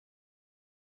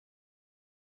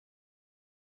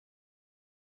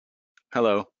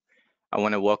Hello, I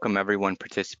want to welcome everyone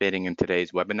participating in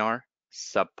today's webinar,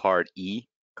 Subpart E,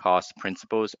 Cost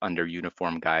Principles Under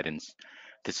Uniform Guidance.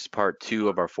 This is part 2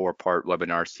 of our 4-part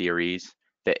webinar series,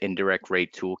 the Indirect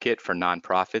Rate Toolkit for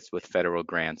Nonprofits with Federal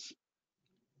Grants.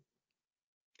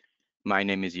 My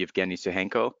name is Yevgeny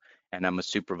Suhenko, and I'm a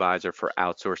supervisor for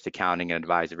outsourced accounting and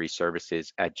advisory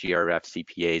services at GRF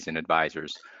CPAs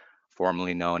Advisors,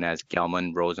 formerly known as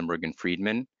Gelman, Rosenberg, and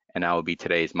Friedman, and I will be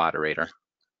today's moderator.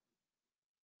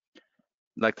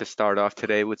 I'd like to start off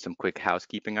today with some quick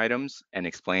housekeeping items and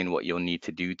explain what you'll need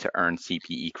to do to earn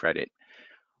CPE credit.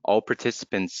 All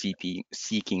participants seeking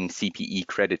CPE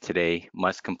credit today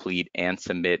must complete and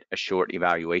submit a short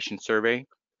evaluation survey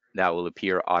that will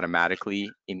appear automatically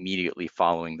immediately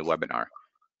following the webinar.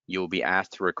 You will be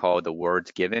asked to recall the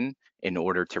words given in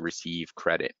order to receive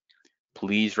credit.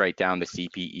 Please write down the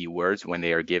CPE words when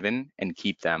they are given and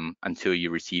keep them until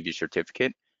you receive your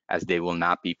certificate, as they will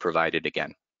not be provided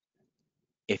again.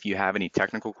 If you have any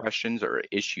technical questions or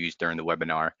issues during the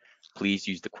webinar, please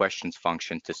use the questions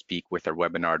function to speak with our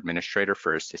webinar administrator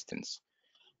for assistance.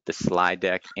 The slide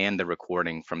deck and the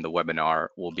recording from the webinar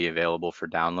will be available for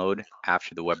download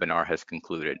after the webinar has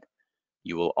concluded.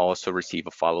 You will also receive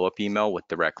a follow-up email with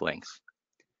direct links.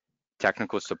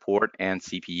 Technical support and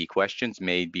CPE questions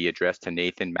may be addressed to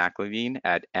Nathan McLeveen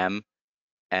at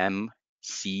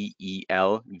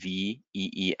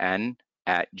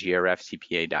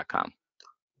mmcelveen@grfcpa.com.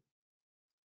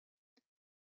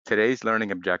 Today's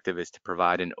learning objective is to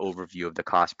provide an overview of the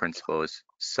cost principles,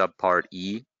 Subpart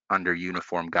E, under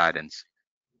uniform guidance.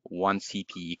 1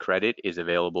 CPE credit is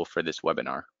available for this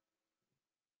webinar.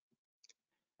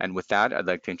 And with that, I'd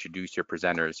like to introduce your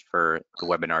presenters for the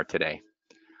webinar today.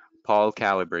 Paul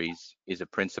Calabrese is a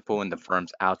principal in the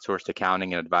firm's outsourced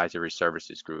accounting and advisory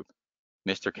services group.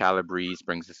 Mr. Calabrese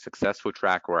brings a successful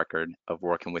track record of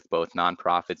working with both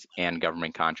nonprofits and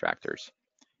government contractors.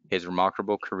 His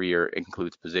remarkable career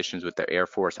includes positions with the Air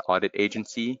Force Audit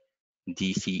Agency,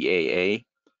 DCAA,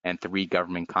 and 3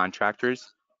 government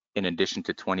contractors, in addition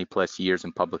to 20+ years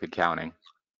in public accounting.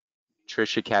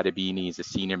 Tricia Catabini is a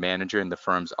senior manager in the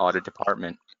firm's audit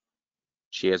department.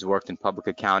 She has worked in public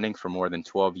accounting for more than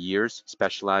 12 years,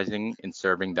 specializing in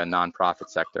serving the nonprofit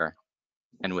sector.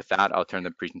 And with that, I'll turn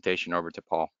the presentation over to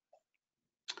Paul.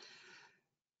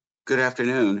 Good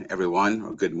afternoon, everyone,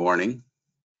 or good morning.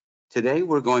 Today,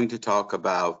 we're going to talk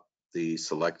about the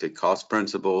selected cost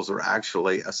principles, or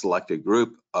actually a selected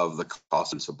group of the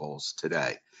cost principles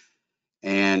today.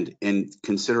 And in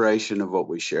consideration of what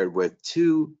we shared with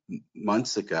 2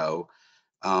 months ago,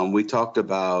 we talked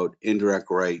about indirect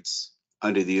rates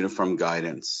under the uniform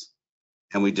guidance.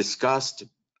 And we discussed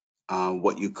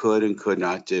what you could and could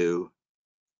not do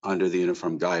under the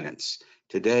uniform guidance.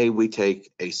 Today, we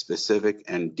take a specific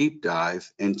and deep dive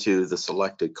into the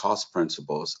selected cost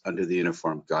principles under the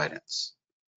uniform guidance.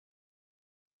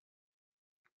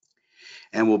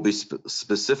 And we'll be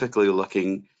specifically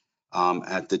looking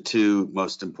at the 2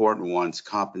 most important ones,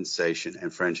 compensation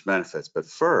and fringe benefits. But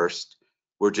first,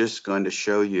 we're just going to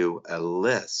show you a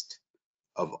list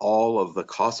of all of the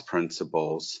cost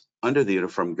principles under the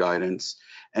uniform guidance.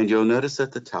 And you'll notice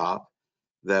at the top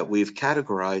that we've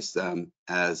categorized them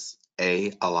as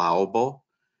A, allowable,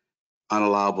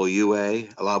 unallowable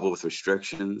UA, allowable with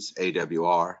restrictions,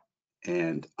 AWR,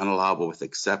 and unallowable with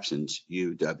exceptions,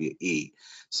 UWE.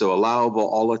 So allowable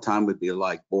all the time would be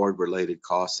like board-related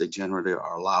costs. They generally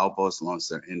are allowable as long as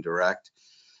they're indirect.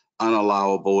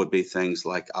 Unallowable would be things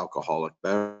like alcoholic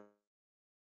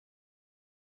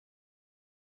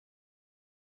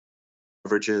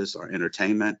beverages or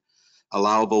entertainment.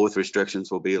 Allowable with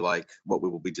restrictions will be like what we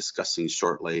will be discussing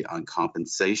shortly on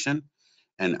compensation,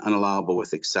 and unallowable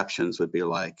with exceptions would be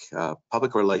like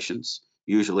public relations,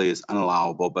 usually is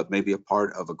unallowable, but maybe a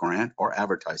part of a grant or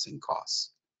advertising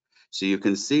costs. So you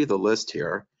can see the list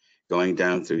here going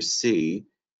down through C,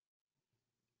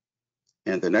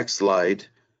 and the next slide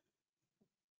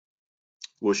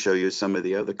will show you some of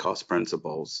the other cost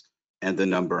principles and the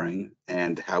numbering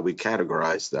and how we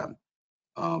categorize them.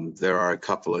 There are a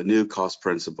couple of new cost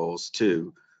principles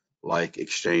too, like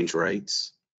exchange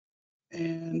rates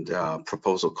and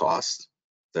proposal costs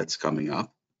that's coming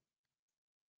up.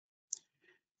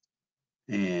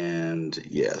 And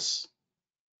yes,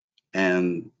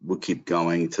 and we'll keep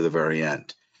going to the very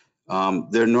end.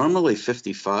 There are normally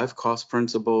 55 cost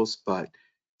principles, but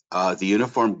the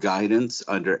uniform guidance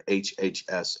under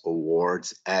HHS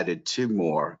awards added 2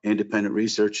 more, independent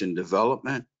research and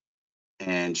development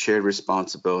and shared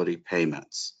responsibility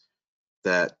payments,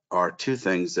 that are 2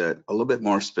 things that are a little bit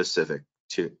more specific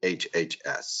to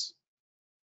HHS.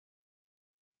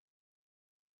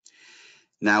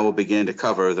 Now we'll begin to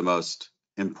cover the most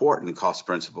important cost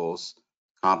principles,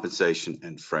 compensation,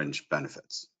 and fringe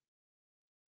benefits.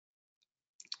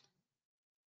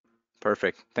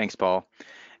 Perfect. Thanks, Paul.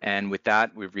 And with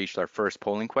that, we've reached our first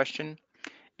polling question.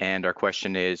 And our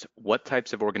question is, what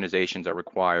types of organizations are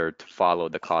required to follow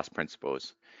the cost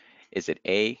principles? Is it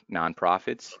A,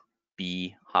 nonprofits,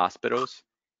 B, hospitals,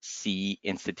 C,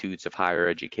 institutes of higher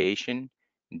education,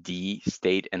 D,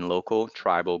 state and local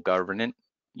tribal government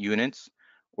units,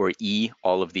 or E,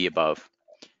 all of the above?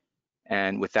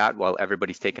 And with that, while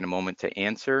everybody's taking a moment to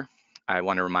answer, I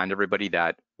want to remind everybody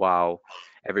that while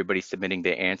everybody's submitting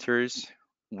their answers,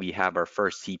 we have our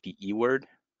first CPE word.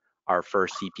 Our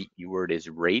first CPE word is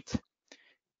rate.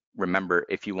 Remember,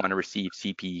 if you want to receive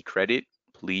CPE credit,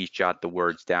 please jot the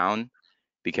words down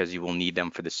because you will need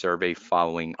them for the survey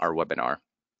following our webinar.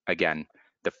 Again,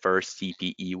 the first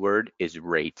CPE word is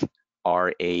rate,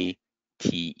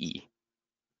 R-A-T-E.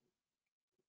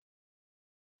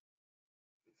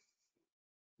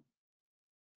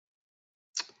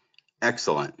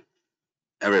 Excellent.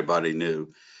 Everybody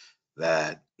knew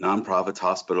that nonprofits,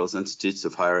 hospitals, institutes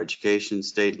of higher education,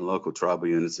 state and local tribal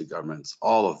units of governments,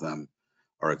 all of them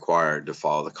are required to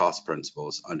follow the cost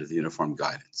principles under the uniform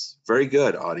guidance. Very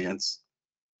good, audience.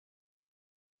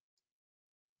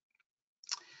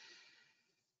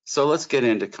 So let's get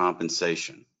into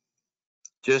compensation.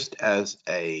 Just as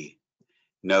a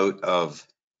note of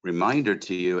reminder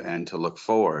to you and to look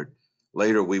forward,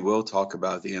 later we will talk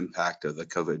about the impact of the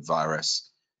COVID virus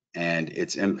and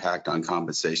its impact on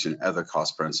compensation and other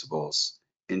cost principles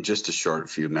in just a short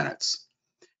few minutes.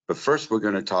 But first, we're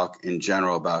going to talk in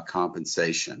general about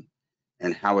compensation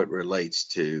and how it relates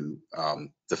to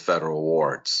the federal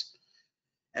awards.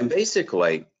 And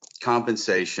basically,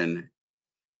 compensation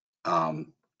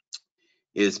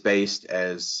is based,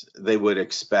 as they would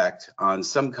expect, on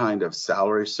some kind of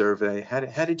salary survey.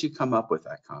 How did you come up with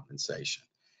that compensation?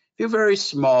 If you're very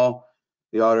small,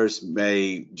 the auditors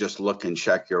may just look and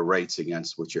check your rates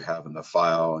against what you have in the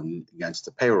file and against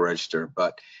the payroll register.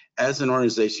 But as an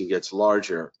organization gets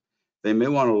larger, they may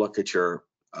want to look at your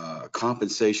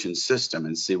compensation system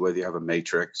and see whether you have a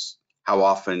matrix. How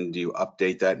often do you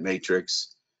update that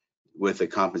matrix? With a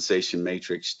compensation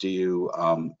matrix, do you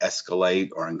escalate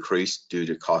or increase due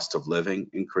to cost of living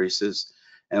increases?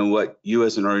 And what you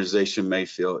as an organization may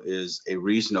feel is a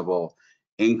reasonable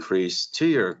increase to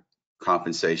your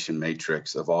compensation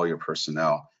matrix of all your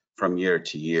personnel from year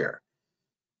to year.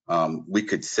 We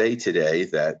could say today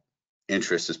that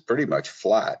interest is pretty much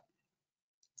flat,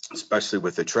 especially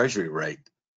with the Treasury rate,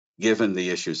 given the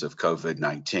issues of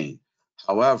COVID-19.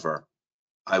 However,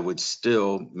 I would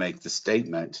still make the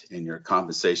statement in your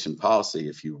compensation policy,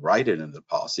 if you write it in the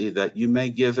policy, that you may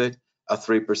give it a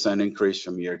 3% increase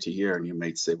from year to year. And you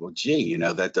may say, well, gee, you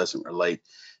know, that doesn't relate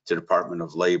to Department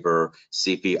of Labor,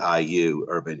 CPIU,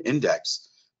 Urban Index.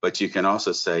 But you can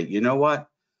also say, you know what?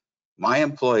 My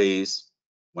employees,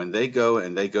 when they go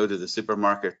to the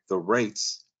supermarket, the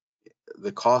rates,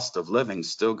 the cost of living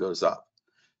still goes up.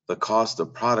 The cost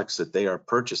of products that they are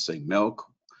purchasing, milk,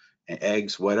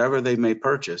 eggs, whatever they may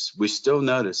purchase, we still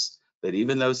notice that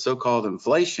even though so-called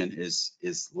inflation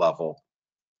is level,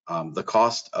 the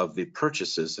cost of the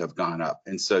purchases have gone up.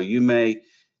 And so you may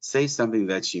say something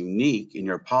that's unique in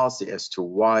your policy as to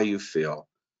why you feel,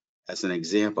 as an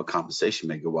example, compensation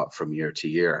may go up from year to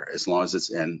year, as long as it's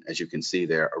in, as you can see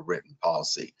there, a written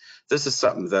policy. This is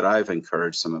something that I've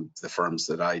encouraged some of the firms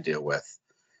that I deal with,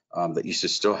 that you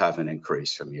should still have an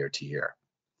increase from year to year,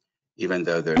 even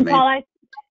though there may... Paul,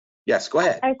 Yes, go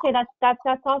ahead. I say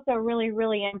that's also really,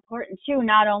 really important too,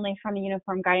 not only from the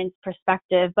uniform guidance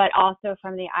perspective, but also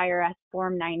from the IRS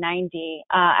Form 990.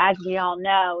 As we all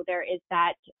know, there is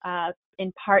that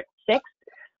in Part 6,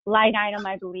 line item,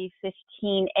 I believe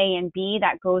 15A and B,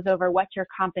 that goes over what your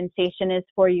compensation is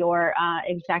for your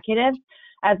executives,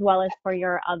 as well as for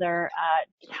your other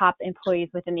top employees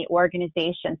within the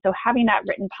organization. So having that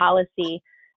written policy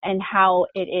and how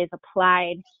it is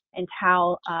applied and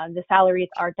how the salaries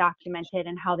are documented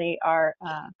and how they are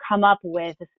come up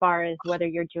with, as far as whether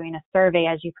you're doing a survey,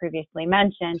 as you previously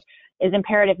mentioned, is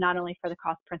imperative not only for the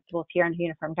cost principles here in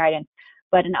uniform guidance,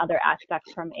 but in other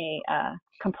aspects from a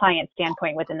compliance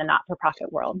standpoint within the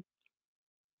not-for-profit world.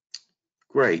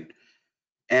 Great.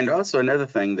 And also another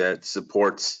thing that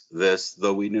supports this,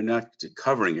 though we are not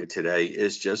covering it today,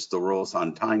 is just the rules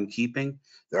on timekeeping.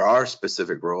 There are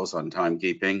specific rules on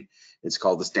timekeeping. It's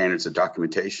called the Standards of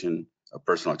Documentation of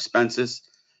Personal Expenses.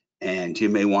 And you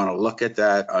may want to look at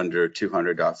that under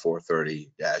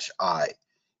 200.430-I.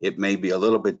 It may be a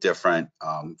little bit different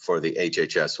for the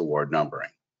HHS award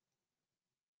numbering.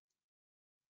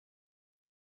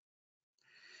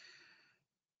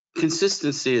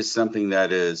 Consistency is something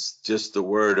that is just the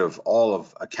word of all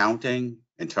of accounting,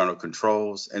 internal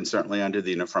controls, and certainly under the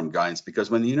uniform guidance,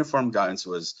 because when the uniform guidance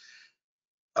was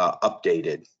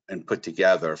updated and put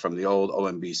together from the old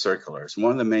OMB circulars,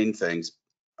 one of the main things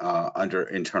under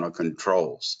internal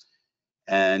controls.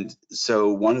 And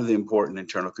so one of the important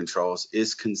internal controls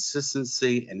is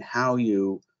consistency in how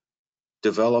you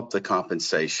develop the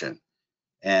compensation.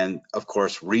 And of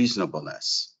course,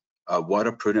 reasonableness, what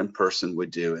a prudent person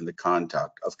would do in the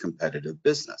conduct of competitive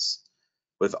business.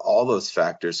 With all those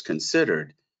factors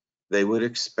considered, they would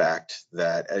expect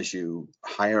that as you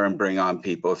hire and bring on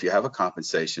people, if you have a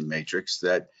compensation matrix,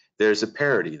 that there's a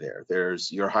parity there.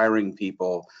 You're hiring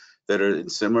people that are in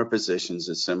similar positions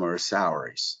at similar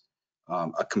salaries.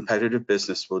 A competitive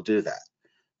business will do that.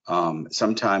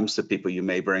 Sometimes the people you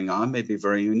may bring on may be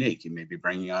very unique. You may be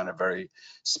bringing on a very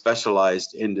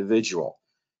specialized individual,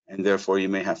 and therefore you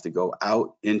may have to go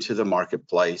out into the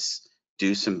marketplace,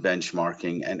 do some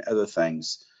benchmarking and other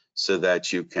things so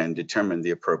that you can determine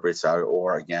the appropriate salary,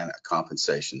 or again, a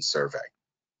compensation survey.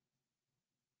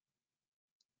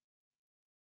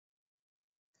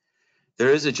 There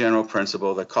is a general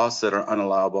principle that costs that are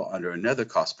unallowable under another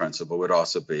cost principle would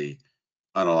also be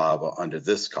unallowable under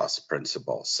this cost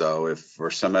principle. So if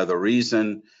for some other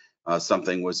reason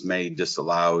something was made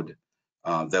disallowed,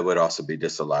 that would also be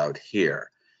disallowed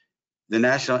here. The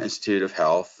National Institute of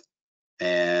Health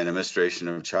and Administration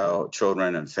of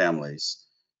Children and Families,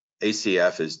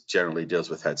 ACF generally deals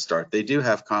with Head Start. They do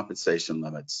have compensation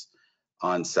limits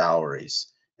on salaries,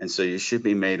 and so you should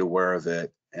be made aware of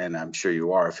it, and I'm sure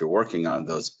you are if you're working on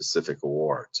those specific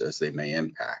awards, as they may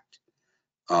impact.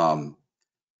 And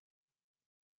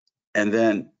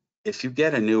then if you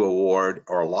get a new award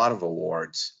or a lot of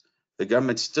awards, the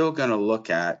government's still going to look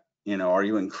at, are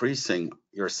you increasing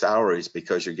your salaries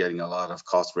because you're getting a lot of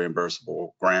cost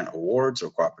reimbursable grant awards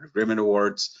or cooperative agreement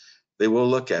awards? They will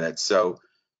look at it. So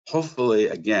hopefully,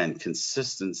 again,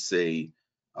 consistency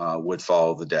would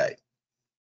follow the day.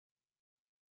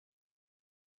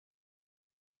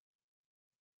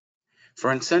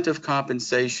 For incentive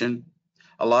compensation,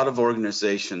 a lot of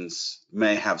organizations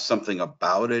may have something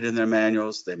about it in their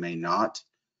manuals. They may not.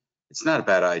 It's not a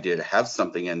bad idea to have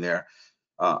something in there.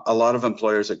 A lot of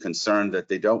employers are concerned that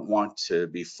they don't want to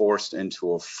be forced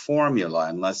into a formula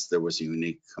unless there was a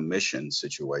unique commission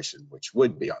situation, which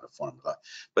would be on a formula.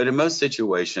 But in most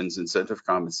situations, incentive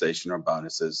compensation or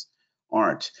bonuses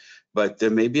aren't. But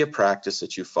there may be a practice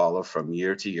that you follow from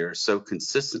year to year, so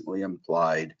consistently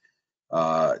implied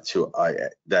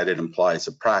that it implies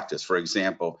a practice. For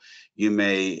example, you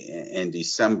may, in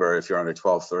December, if you're on a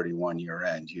 12/31 year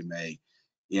end, you may,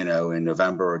 in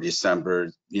November or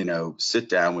December, sit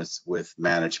down with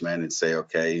management and say,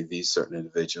 okay, these certain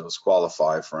individuals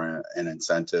qualify for an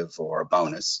incentive or a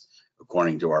bonus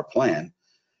according to our plan.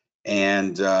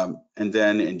 And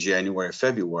then in January or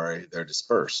February, they're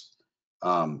dispersed.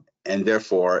 And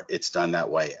therefore, it's done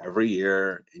that way every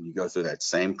year, and you go through that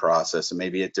same process, and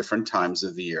maybe at different times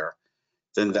of the year,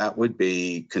 then that would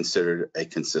be considered a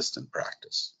consistent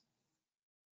practice.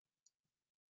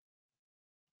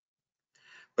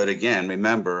 But again,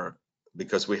 remember,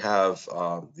 because we have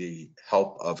the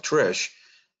help of Trish,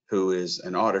 who is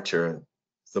an auditor,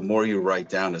 the more you write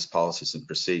down as policies and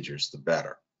procedures, the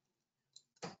better.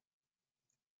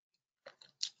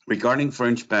 Regarding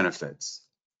fringe benefits,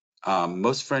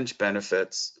 most fringe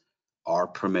benefits are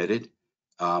permitted.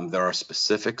 There are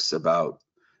specifics about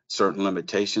certain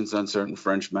limitations on certain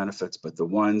fringe benefits, but the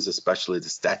ones, especially the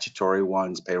statutory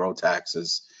ones, payroll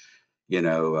taxes,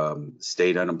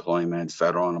 state unemployment,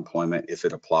 federal unemployment, if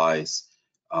it applies,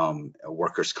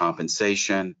 workers'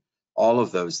 compensation, all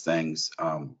of those things,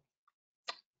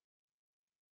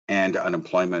 and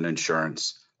unemployment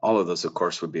insurance, all of those, of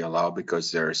course, would be allowed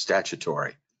because they're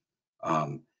statutory.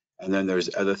 And then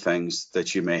there's other things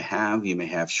that you may have. You may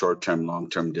have short-term,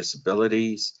 long-term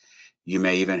disabilities. You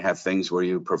may even have things where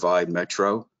you provide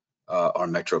Metro or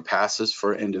Metro passes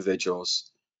for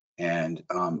individuals, and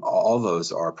all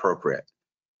those are appropriate.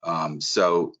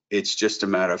 So it's just a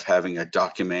matter of having a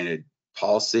documented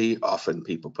policy. Often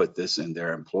people put this in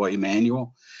their employee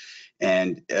manual.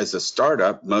 And as a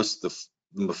startup, most of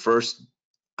the first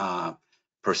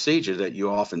procedure that you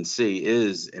often see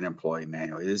is an employee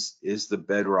manual, is the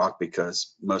bedrock,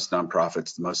 because most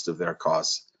nonprofits, most of their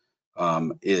costs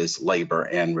is labor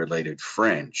and related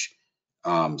fringe.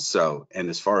 And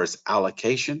as far as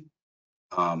allocation,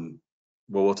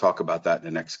 we'll talk about that in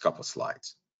the next couple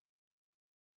slides.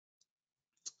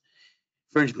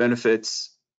 Fringe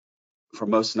benefits for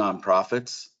most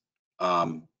nonprofits,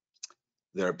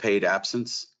 their paid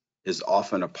absence is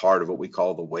often a part of what we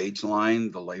call the wage line,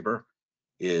 the labor.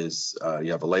 is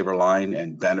you have a labor line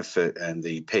and benefit, and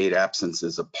the paid absence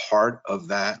is a part of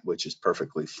that, which is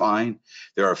perfectly fine.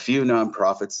 There are a few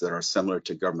nonprofits that are similar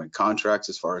to government contracts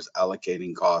as far as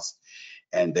allocating costs,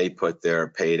 and they put their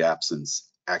paid absence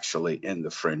actually in the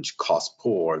fringe cost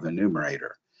pool or the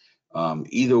numerator.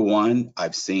 Either one,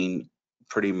 I've seen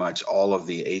pretty much all of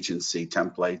the agency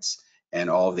templates, and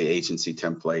all of the agency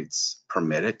templates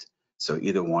permit it. So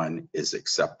either one is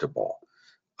acceptable.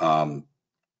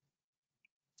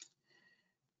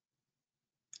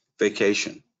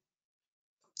 Vacation.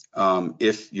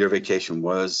 If your vacation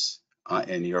was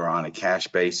and you're on a cash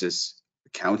basis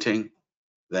accounting,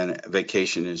 then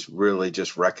vacation is really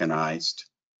just recognized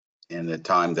in the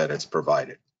time that it's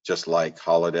provided, just like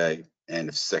holiday and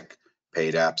if sick,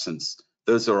 paid absence.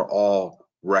 Those are all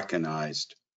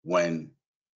recognized when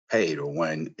paid or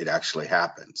when it actually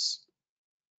happens.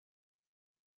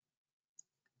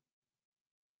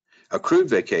 Accrued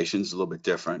vacation is a little bit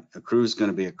different. Accrued is going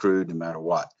to be accrued no matter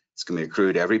what. It's going to be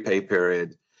accrued every pay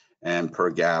period, and per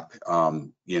gap,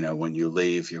 when you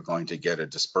leave, you're going to get a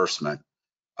disbursement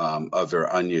of your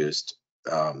unused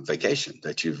vacation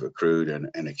that you've accrued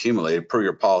and accumulated per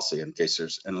your policy, in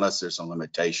case unless there's a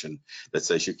limitation that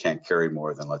says you can't carry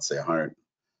more than, let's say,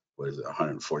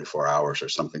 144 hours or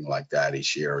something like that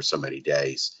each year, or so many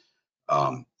days.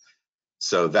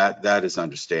 So that is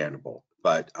understandable,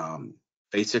 but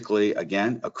basically,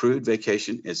 again, accrued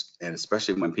vacation is, and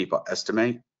especially when people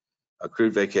estimate,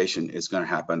 accrued vacation is going to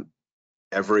happen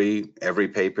every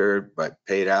pay period, but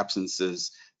paid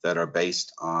absences that are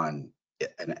based on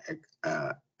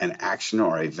an action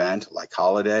or event like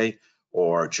holiday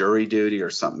or jury duty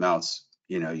or something else,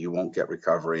 you won't get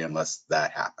recovery unless that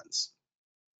happens.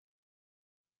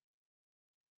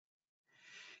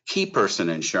 Key person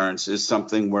insurance is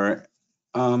something where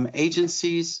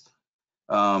agencies,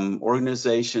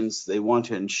 organizations, they want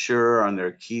to insure on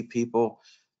their key people.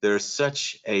 They're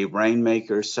such a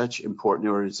rainmaker, such important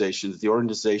organizations. The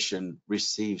organization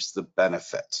receives the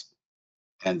benefit,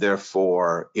 and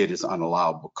therefore it is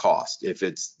unallowable cost. If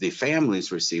it's the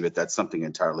families receive it, that's something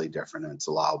entirely different, and it's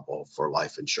allowable for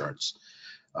life insurance.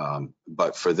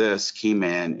 But for this, key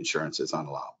man insurance is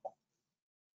unallowable.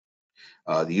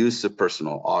 The use of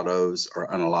personal autos are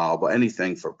unallowable,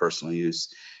 anything for personal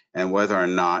use, and whether or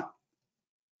not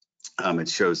it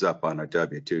shows up on a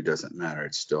W-2 doesn't matter,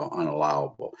 it's still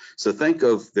unallowable. So think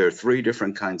of, there are three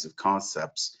different kinds of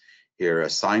concepts here.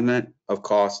 Assignment of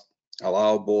cost,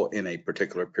 allowable in a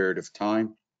particular period of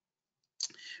time.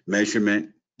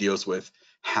 Measurement deals with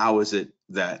how is it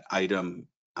that item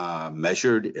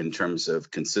measured in terms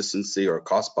of consistency or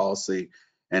cost policy,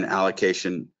 and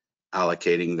allocation,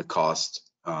 allocating the cost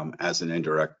as an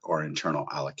indirect or internal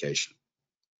allocation.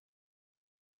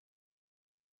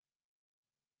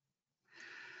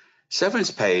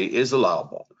 Severance pay is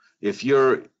allowable. If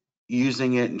you're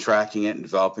using it and tracking it and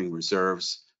developing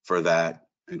reserves for that,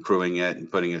 accruing it and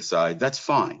putting it aside, that's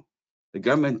fine. The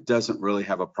government doesn't really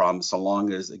have a problem so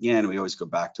long as, again, we always go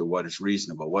back to what is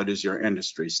reasonable. What is your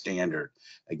industry standard?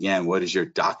 Again, what is your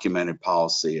documented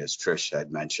policy, as Trish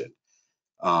had mentioned?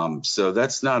 So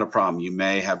that's not a problem. You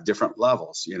may have different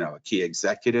levels. A key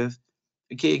executive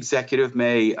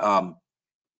may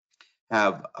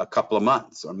have a couple of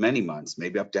months or many months,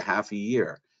 maybe up to half a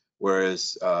year,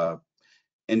 whereas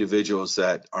individuals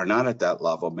that are not at that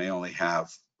level may only have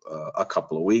a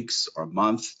couple of weeks or a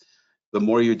month. The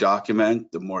more you document,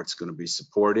 the more it's going to be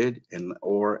supported,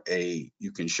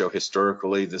 you can show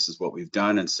historically this is what we've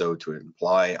done, and so to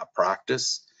imply a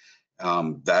practice,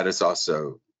 that is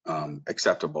also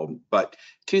acceptable. But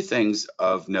two things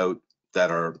of note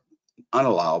that are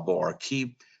unallowable are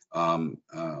key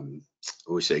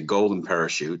we say golden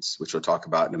parachutes, which we'll talk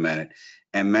about in a minute,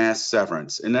 and mass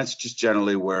severance. And that's just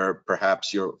generally where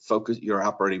perhaps you're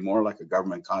operating more like a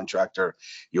government contractor.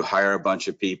 You hire a bunch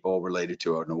of people related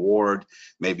to an award.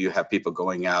 Maybe you have people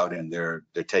going out and they're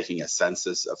taking a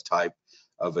census of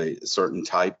a certain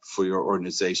type for your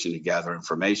organization to gather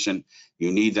information.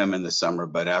 You need them in the summer,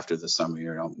 but after the summer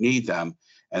you don't need them.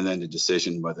 And then the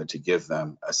decision whether to give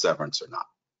them a severance or not.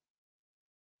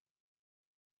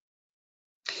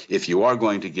 If you are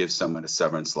going to give someone a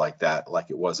severance like that, like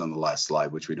it was on the last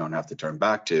slide, which we don't have to turn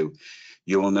back to,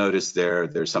 you will notice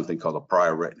there's something called a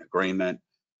prior written agreement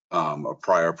or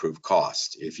prior approved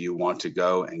cost. If you want to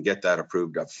go and get that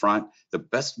approved up front, the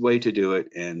best way to do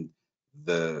it, and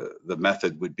the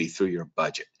method would be through your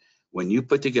budget. When you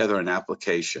put together an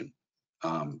application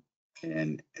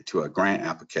and to a grant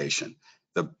application,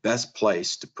 the best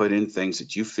place to put in things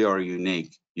that you feel are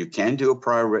unique, you can do a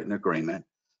prior written agreement.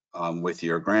 with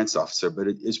your grants officer. But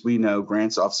as we know,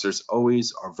 grants officers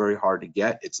always are very hard to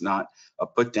get. It's not a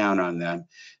put down on them.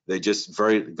 They just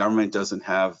the government doesn't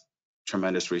have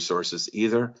tremendous resources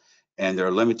either. And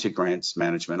they're limited grants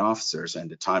management officers and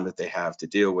the time that they have to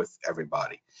deal with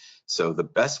everybody. So the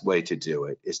best way to do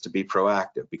it is to be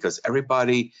proactive, because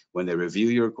everybody, when they review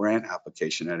your grant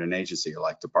application at an agency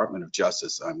like Department of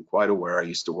Justice, I'm quite aware, I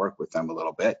used to work with them a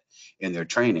little bit in their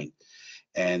training,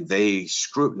 and they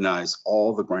scrutinize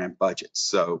all the grant budgets.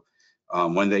 So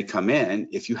when they come in,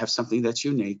 if you have something that's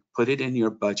unique, put it in your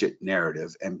budget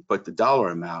narrative and put the dollar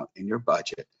amount in your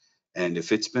budget. And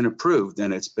if it's been approved,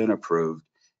 then it's been approved.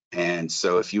 And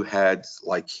so if you had,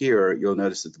 like here, you'll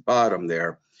notice at the bottom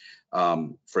there,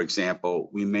 for example,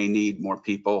 we may need more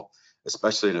people,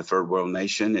 especially in a third world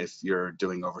nation, if you're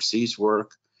doing overseas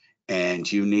work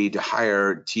and you need to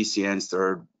hire TCN's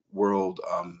third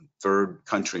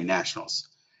country nationals.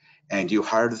 And you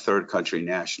hire the third country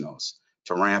nationals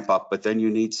to ramp up, but then you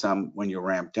need some when you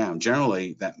ramp down.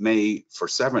 Generally, that may, for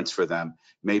severance for them,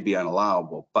 may be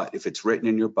unallowable. But if it's written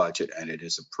in your budget and it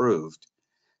is approved,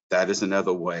 that is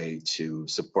another way to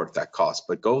support that cost.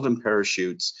 But golden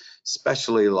parachutes,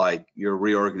 especially like your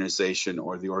reorganization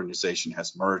or the organization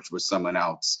has merged with someone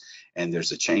else and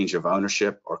there's a change of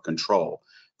ownership or control,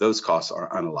 those costs are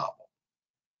unallowable.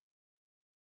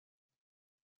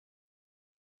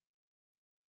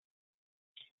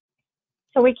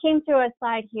 So we came to a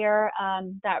slide here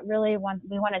that really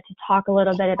we wanted to talk a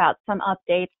little bit about some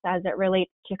updates as it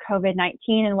relates to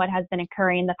COVID-19 and what has been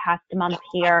occurring the past month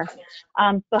here.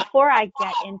 Before I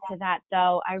get into that,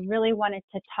 though, I really wanted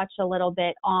to touch a little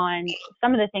bit on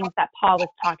some of the things that Paul was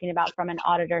talking about from an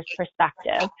auditor's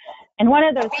perspective. And one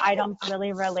of those items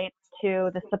really relates to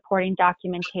the supporting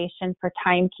documentation for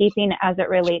timekeeping as it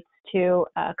relates to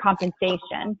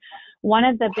compensation. One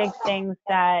of the big things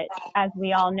that, as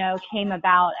we all know, came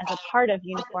about as a part of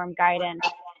uniform guidance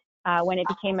when it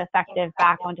became effective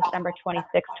back on December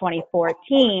 26,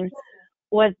 2014,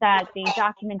 was that the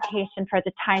documentation for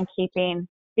the timekeeping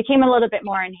became a little bit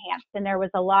more enhanced, and there was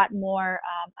a lot more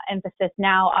emphasis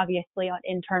now, obviously, on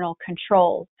internal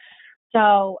controls.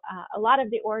 So a lot of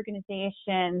the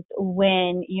organizations,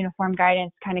 when uniform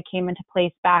guidance kind of came into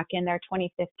place back in their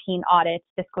 2015 audits,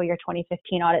 fiscal year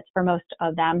 2015 audits for most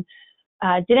of them,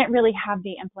 didn't really have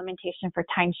the implementation for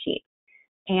timesheet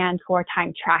and for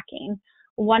time tracking.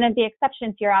 One of the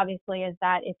exceptions here, obviously, is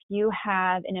that if you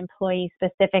have an employee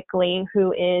specifically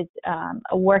who is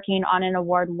working on an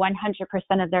award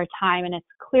 100% of their time, and it's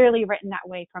clearly written that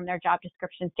way from their job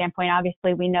description standpoint,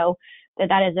 obviously we know that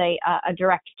that is a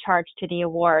direct charge to the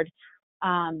award.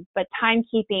 But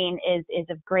timekeeping is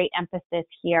of great emphasis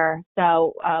here.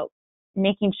 So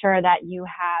making sure that you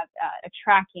have a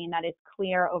tracking that is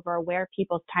clear over where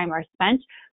people's time are spent.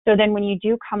 So then when you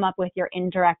do come up with your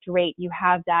indirect rate, you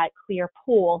have that clear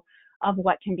pool of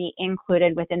what can be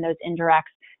included within those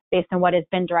indirects based on what has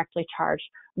been directly charged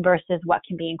versus what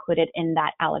can be included in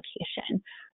that allocation.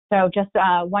 So just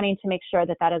wanting to make sure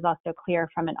that that is also clear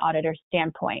from an auditor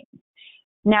standpoint.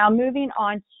 Now moving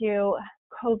on to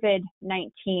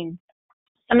COVID-19,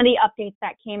 some of the updates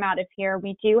that came out of here,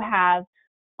 we do have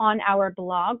on our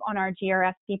blog, on our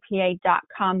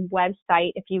grfcpa.com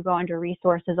website. If you go under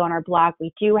resources on our blog,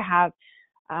 we do have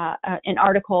an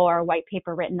article or a white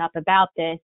paper written up about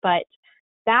this. But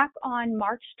back on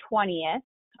March 20th,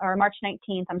 or March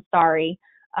 19th, I'm sorry,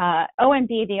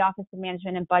 OMB, the Office of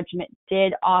Management and Budget,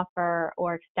 did offer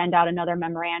or extend out another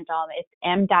memorandum. It's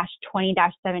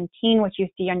M-20-17, which you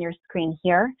see on your screen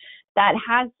here, that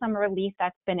has some relief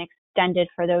that's been extended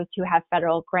for those who have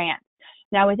federal grants.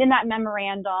 Now, within that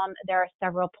memorandum, there are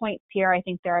several points here. I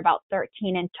think there are about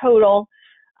 13 in total.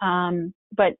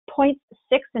 But points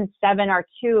 6 and 7 are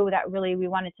two that really we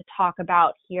wanted to talk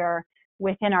about here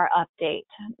within our update.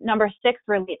 Number 6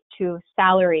 relates to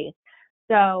salaries.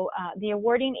 So the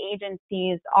awarding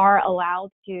agencies are allowed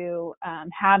to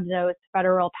have those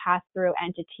federal pass-through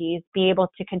entities be able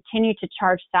to continue to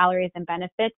charge salaries and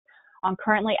benefits on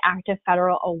currently active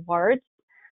federal awards,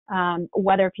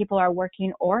 whether people are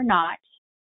working or not,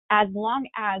 as long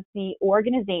as the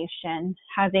organization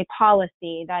has a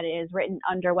policy that is written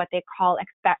under what they call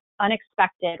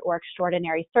unexpected or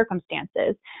extraordinary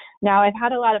circumstances. Now, I've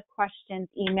had a lot of questions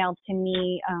emailed to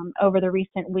me over the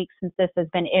recent weeks since this has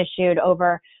been issued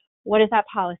over what does that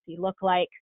policy look like,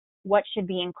 what should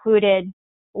be included,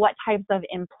 what types of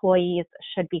employees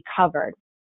should be covered.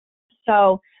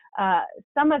 So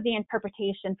some of the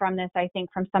interpretation from this, I think,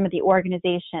 from some of the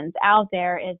organizations out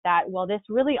there is that, well, this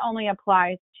really only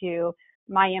applies to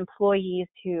my employees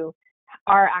who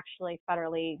are actually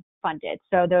federally funded.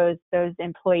 So those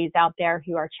employees out there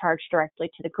who are charged directly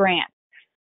to the grant.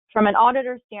 From an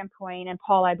auditor standpoint, and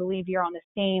Paul, I believe you're on the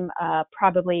same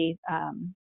probably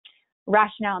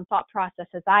rationale and thought process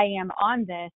as I am on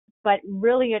this, but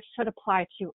really it should apply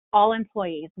to all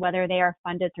employees, whether they are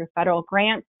funded through federal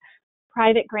grants,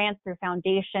 private grants through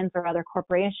foundations or other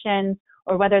corporations,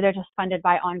 or whether they're just funded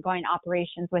by ongoing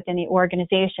operations within the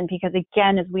organization. Because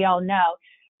again, as we all know,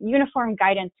 uniform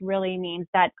guidance really means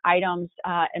that items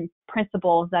and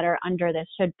principles that are under this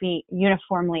should be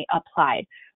uniformly applied.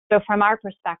 So from our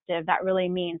perspective, that really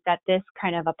means that this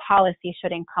kind of a policy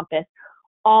should encompass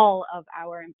all of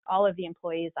the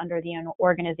employees under the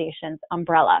organization's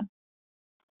umbrella.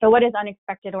 So what is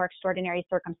unexpected or extraordinary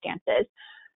circumstances?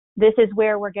 This is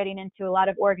where we're getting into a lot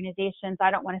of organizations, I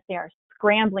don't want to say are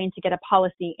scrambling to get a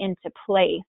policy into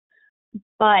place,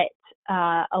 but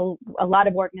a lot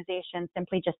of organizations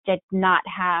simply just did not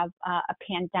have a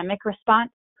pandemic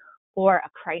response or a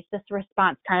crisis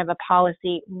response kind of a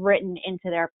policy written into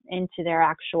their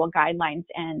actual guidelines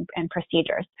and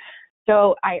procedures.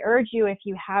 So I urge you, if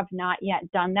you have not yet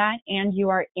done that and you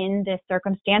are in this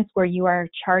circumstance where you are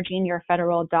charging your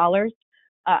federal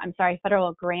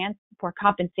grants for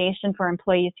compensation for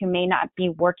employees who may not be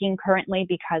working currently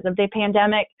because of the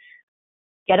pandemic,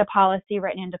 get a policy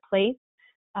written into place.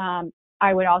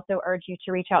 I would also urge you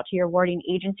to reach out to your awarding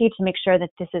agency to make sure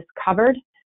that this is covered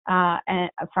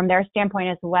and from their standpoint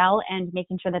as well, and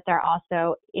making sure that they're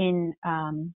also in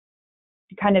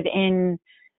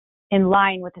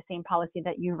line with the same policy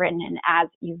that you've written and as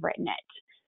you've written it.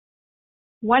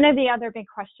 One of the other big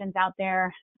questions out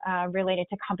there related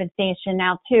to compensation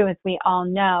now too, as we all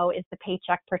know, is the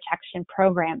Paycheck Protection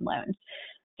Program loans.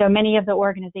 So many of the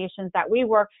organizations that we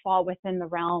work fall within the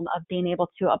realm of being able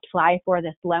to apply for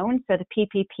this loan. So the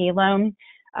PPP loan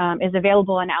is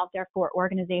available and out there for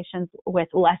organizations with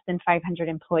less than 500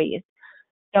 employees.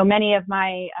 So many of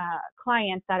my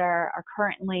clients that are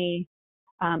currently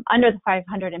under the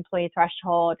 500 employee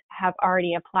threshold have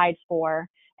already applied for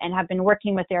and have been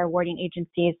working with their awarding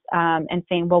agencies and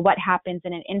saying, well, what happens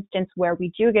in an instance where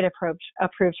we do get approved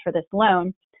for this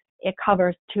loan? It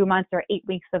covers 2 months or 8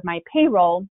 weeks of my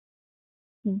payroll,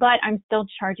 but I'm still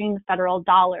charging federal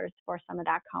dollars for some of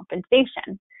that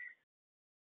compensation.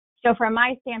 So from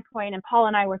my standpoint, and Paul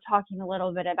and I were talking a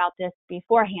little bit about this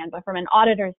beforehand, but from an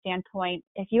auditor standpoint,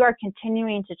 if you are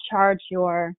continuing to charge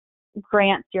your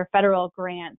grants, your federal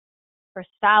grants for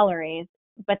salaries,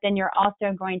 but then you're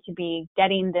also going to be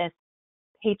getting this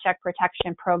Paycheck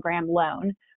Protection Program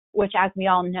loan, which, as we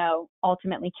all know,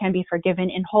 ultimately can be forgiven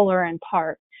in whole or in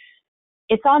part.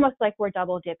 It's almost like we're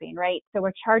double dipping, right? So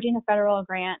we're charging the federal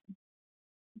grant,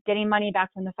 getting money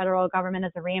back from the federal government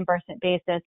as a reimbursement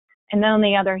basis. And then on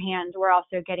the other hand, we're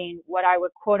also getting what I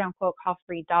would quote unquote call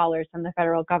free dollars from the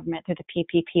federal government through the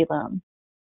PPP loan.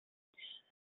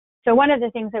 So one of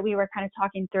the things that we were kind of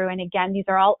talking through, and again, these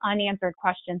are all unanswered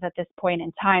questions at this point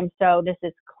in time. So this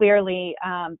is clearly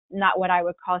not what I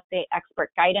would call state expert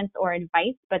guidance or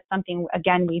advice, but something,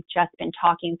 again, we've just been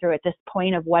talking through at this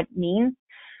point of what it means.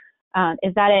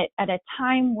 Is that at a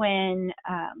time when,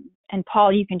 and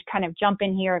Paul, you can kind of jump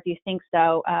in here if you think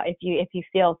so, if you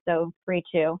feel so free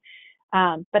to,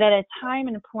 but at a time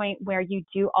and a point where you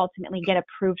do ultimately get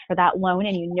approved for that loan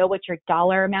and you know what your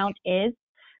dollar amount is,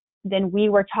 then we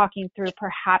were talking through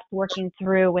perhaps working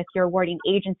through with your awarding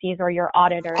agencies or your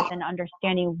auditors and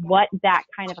understanding what that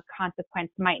kind of a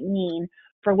consequence might mean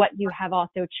for what you have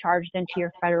also charged into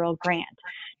your federal grant.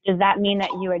 Does that mean that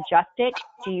you adjust it?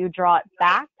 Do you draw it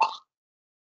back?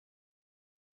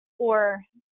 Or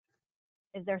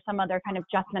is there some other kind of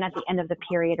adjustment at the end of the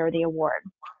period or the award?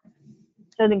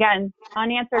 So again,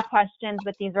 unanswered questions,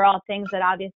 but these are all things that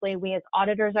obviously we as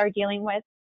auditors are dealing with,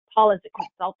 Paul as a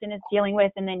consultant is dealing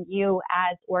with, and then you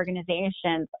as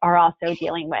organizations are also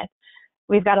dealing with.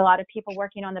 We've got a lot of people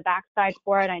working on the backside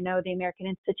for it. I know the American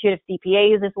Institute of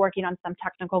CPAs is working on some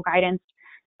technical guidance.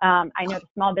 I know the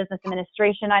Small Business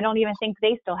Administration, I don't even think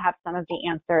they still have some of the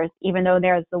answers, even though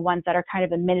they're the ones that are kind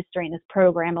of administering this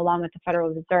program along with the Federal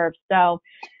Reserve. So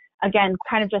again,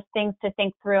 kind of just things to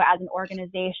think through as an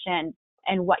organization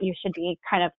and what you should be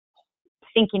kind of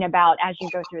thinking about as you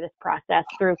go through this process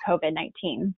through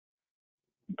COVID-19.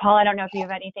 Paul, I don't know if you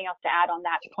have anything else to add on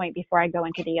that point before I go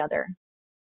into the other.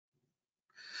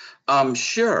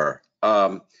 Sure.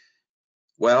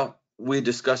 Well, we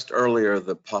discussed earlier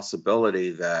the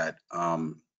possibility that,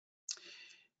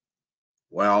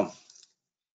 well,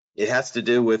 it has to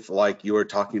do with, like you were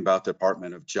talking about, the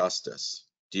Department of Justice.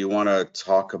 Do you want to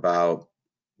talk about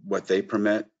what they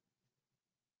permit?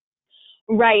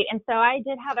 Right. And so I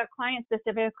did have a client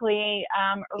specifically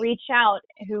reach out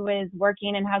who is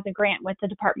working and has a grant with the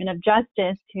Department of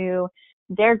Justice who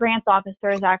their grants officer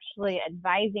is actually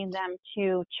advising them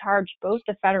to charge both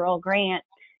the federal grant,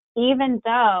 even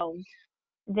though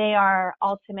they are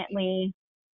ultimately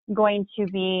going to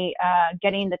be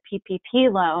getting the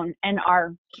PPP loan and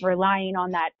are relying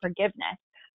on that forgiveness.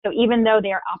 So even though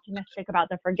they are optimistic about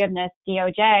the forgiveness,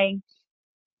 DOJ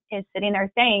is sitting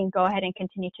there saying, go ahead and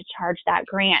continue to charge that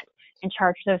grant and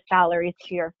charge those salaries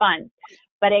to your funds.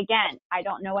 But again, I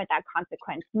don't know what that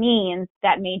consequence means.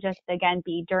 That may just, again,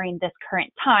 be during this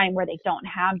current time where they don't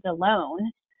have the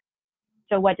loan.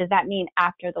 So what does that mean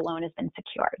after the loan has been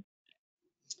secured?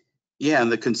 Yeah,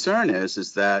 and the concern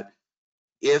is that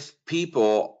if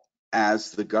people,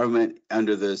 as the government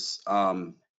under this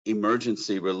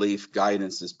emergency relief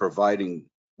guidance is providing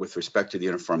with respect to the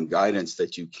uniform guidance,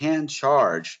 that you can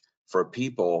charge for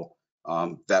people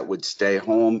that would stay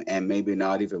home and maybe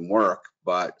not even work,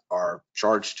 but are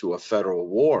charged to a federal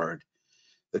award.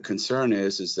 The concern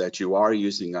is that you are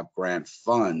using up grant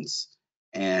funds.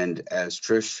 And as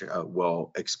Trish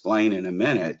will explain in a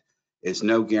minute, is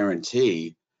no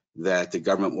guarantee that the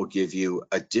government will give you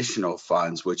additional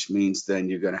funds, which means then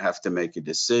you're going to have to make a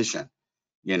decision.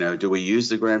 You know, do we use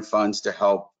the grant funds to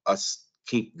help us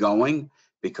keep going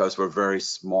because we're very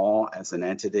small as an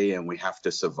entity and we have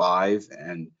to survive,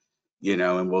 and you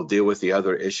know, and we'll deal with the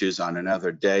other issues on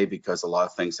another day because a lot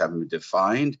of things haven't been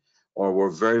defined, or we're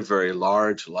very, very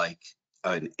large, like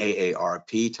an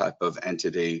AARP type of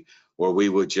entity, where we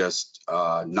would just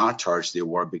not charge the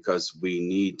award because we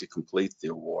need to complete the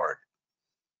award.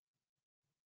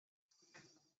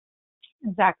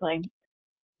 Exactly.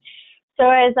 So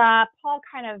as Paul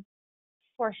kind of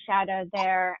foreshadowed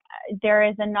there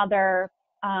is another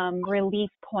relief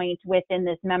point within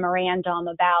this memorandum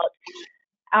about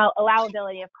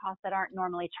allowability of costs that aren't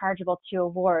normally chargeable to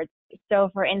awards. So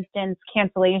for instance,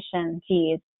 cancellation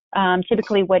fees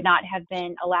typically would not have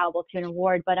been allowable to an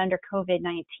award, but under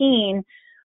COVID-19,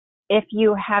 if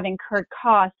you have incurred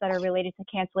costs that are related to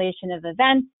cancellation of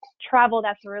events, travel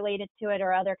that's related to it,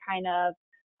 or other kind of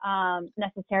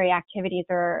necessary activities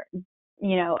or,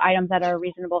 you know, items that are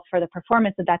reasonable for the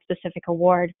performance of that specific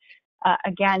award,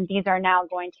 again, these are now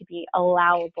going to be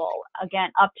allowable, again,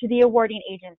 up to the awarding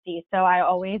agency. So I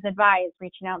always advise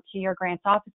reaching out to your grants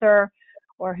officer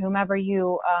or whomever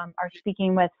you are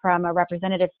speaking with from a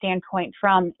representative standpoint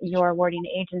from your awarding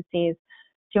agencies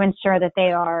to ensure that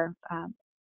they are,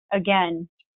 again,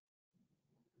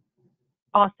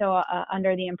 also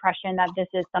under the impression that this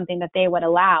is something that they would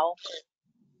allow,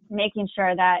 making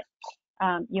sure that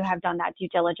you have done that due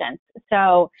diligence.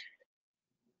 So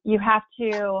you have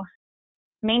to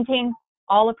maintain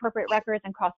all appropriate records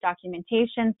and cost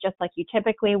documentations, just like you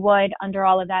typically would under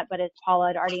all of that. But as Paula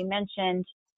had already mentioned,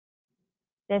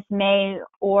 this may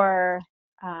or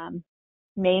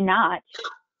may not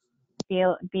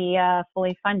be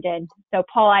fully funded. So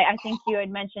Paul, I think you had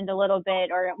mentioned a little bit,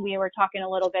 or we were talking a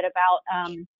little bit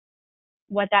about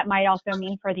what that might also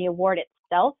mean for the award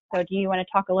itself. So do you want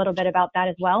to talk a little bit about that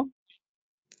as well?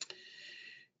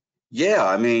 Yeah,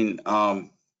 I mean,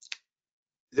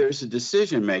 there's a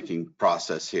decision-making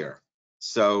process here.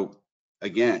 So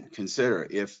again, consider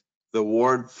if the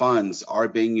award funds are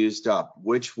being used up,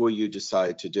 which will you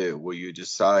decide to do? Will you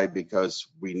decide because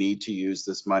we need to use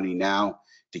this money now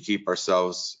to keep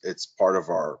ourselves, it's part of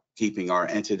our keeping our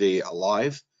entity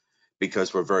alive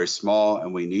because we're very small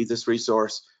and we need this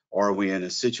resource? Or are we in a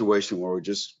situation where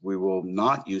we will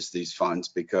not use these funds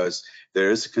because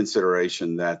there is a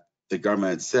consideration that the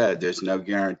government said there's no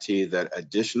guarantee that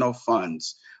additional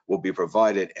funds will be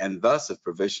provided, and thus if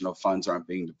provisional funds aren't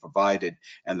being provided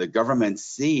and the government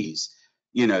sees,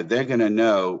 you know, they're going to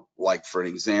know, like for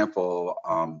example,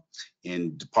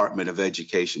 in Department of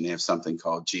Education, they have something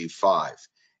called G5,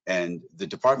 and the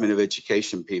Department of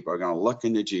Education people are going to look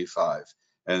into G5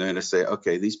 and they're going to say,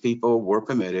 okay, these people were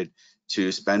permitted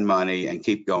to spend money and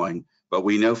keep going, but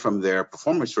we know from their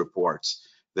performance reports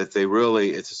that they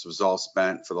really, this was all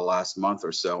spent for the last month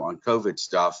or so on COVID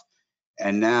stuff.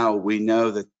 And now we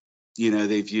know that, you know,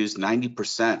 they've used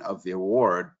 90% of the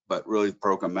award, but really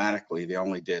programmatically, they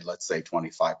only did, let's say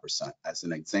 25% as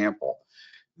an example.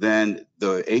 Then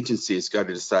the agency has got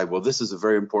to decide, well, this is a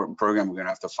very important program. We're going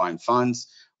to have to find funds,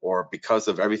 or because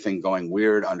of everything going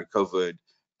weird under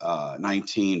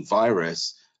COVID-19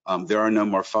 virus, there are no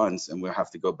more funds, and we'll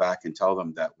have to go back and tell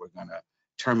them that we're going to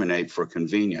terminate for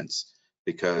convenience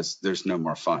because there's no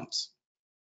more funds.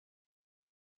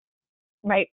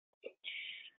 Right.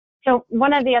 So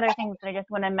one of the other things that I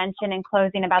just want to mention in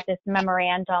closing about this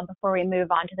memorandum before we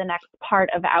move on to the next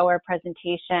part of our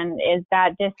presentation is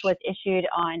that this was issued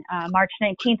on March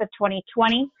 19th of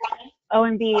 2020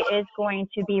 OMB is going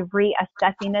to be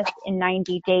reassessing this in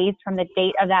 90 days from the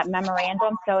date of that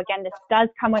memorandum. So again, this does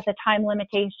come with a time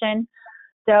limitation.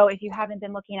 So if you haven't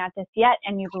been looking at this yet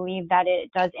and you believe that it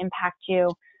does impact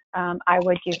you, I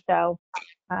would do so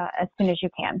as soon as you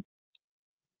can.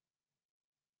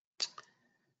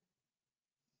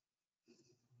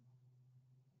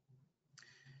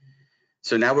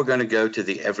 So now we're going to go to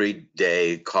the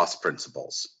everyday cost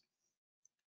principles.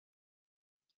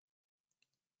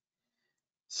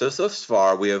 So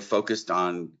far we have focused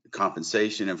on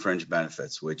compensation and fringe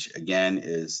benefits, which again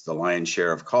is the lion's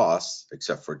share of costs,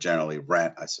 except for generally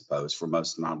rent, I suppose, for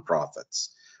most nonprofits.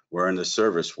 We're in the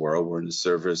service world. We're in the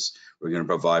service. We're going to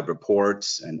provide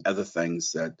reports and other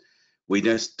things that we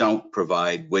just don't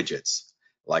provide widgets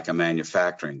like a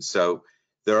manufacturing. So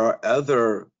there are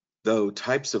other, though,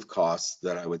 types of costs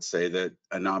that I would say that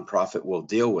a nonprofit will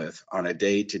deal with on a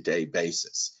day-to-day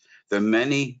basis. There are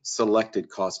many selected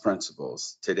cost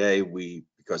principles. Today,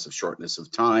 because of shortness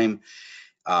of time,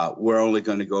 we're only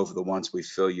going to go over the ones we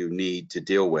feel you need to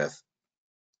deal with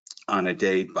on a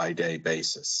day-by-day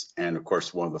basis. And of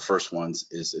course, one of the first ones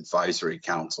is advisory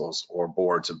councils or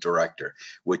boards of director,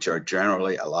 which are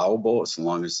generally allowable as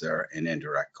long as they're an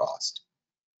indirect cost.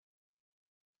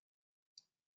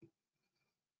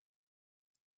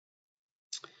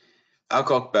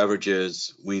 Alcoholic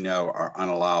beverages, we know, are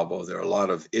unallowable. There are a lot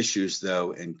of issues,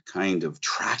 though, in kind of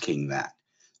tracking that,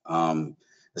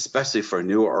 especially for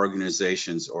newer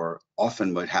organizations, or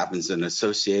often what happens in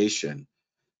association,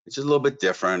 which is a little bit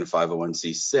different,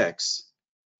 501c6.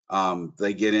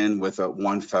 They get in with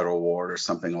one federal award or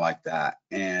something like that,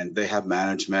 and they have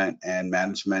management, and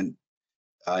management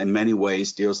in many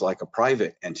ways deals like a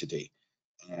private entity.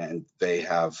 And they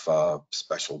have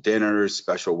special dinners,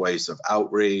 special ways of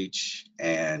outreach,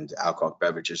 and alcoholic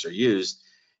beverages are used.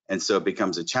 And so it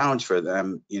becomes a challenge for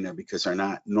them, because they're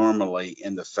not normally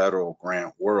in the federal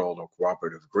grant world or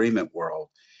cooperative agreement world,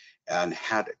 and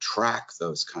how to track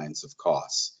those kinds of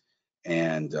costs.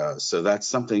 And so that's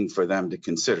something for them to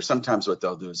consider. Sometimes what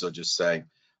they'll do is they'll just say,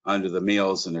 under the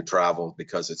meals and the travel,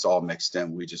 because it's all mixed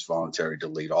in, we just voluntarily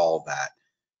delete all of that,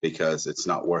 because it's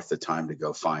not worth the time to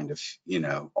go find,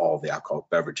 all the alcoholic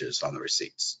beverages on the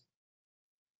receipts.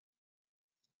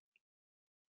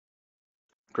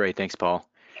 Great, thanks, Paul.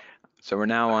 So we're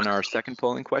now on our second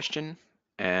polling question,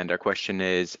 and our question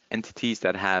is, entities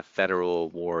that have federal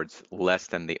awards less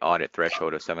than the audit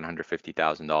threshold of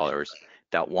 $750,000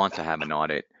 that want to have an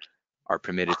audit are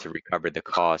permitted to recover the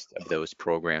cost of those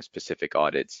program-specific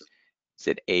audits. Is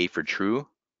it A for true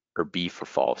or B for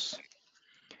false?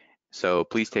 So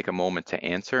please take a moment to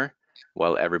answer.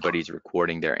 While everybody's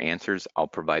recording their answers, I'll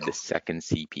provide the second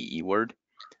CPE word.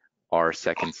 Our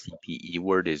second CPE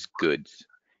word is goods.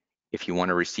 If you want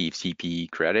to receive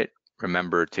CPE credit,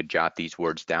 remember to jot these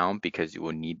words down because you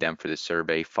will need them for the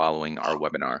survey following our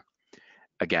webinar.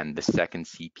 Again, the second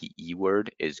CPE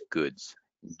word is goods,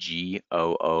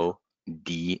 G-O-O-D-S.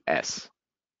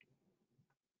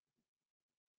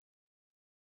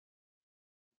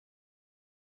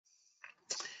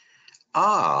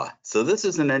 So this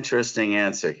is an interesting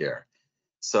answer here.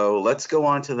 So let's go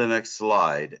on to the next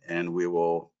slide and we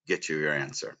will get you your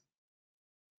answer.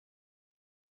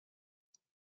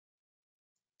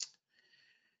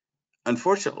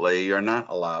 Unfortunately, you're not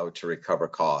allowed to recover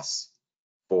costs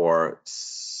for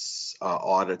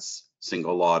audits,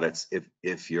 single audits,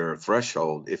 if you're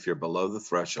below the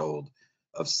threshold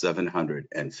of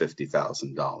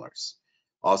 $750,000.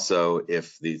 Also,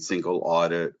 if the single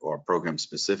audit or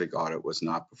program-specific audit was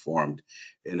not performed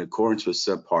in accordance with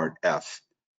Subpart F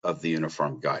of the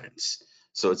Uniform Guidance.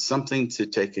 So it's something to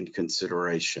take into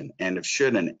consideration. And if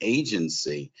should an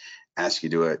agency ask you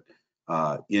to do it,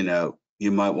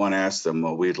 you might want to ask them,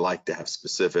 well, we'd like to have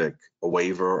specific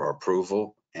waiver or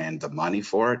approval and the money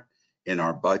for it in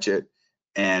our budget.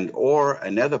 Or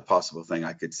another possible thing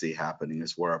I could see happening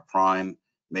is where a prime,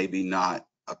 maybe not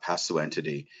a pass-through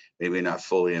entity, maybe not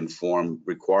fully informed,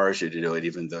 requires you to do it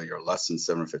even though you're less than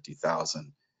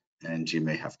 $750,000, and you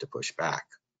may have to push back.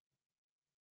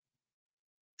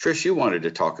 Trish, you wanted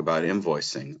to talk about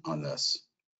invoicing on this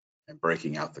and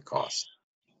breaking out the costs.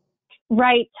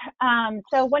 Right.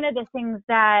 So one of the things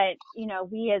that,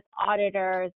 we as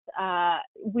auditors,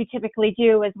 we typically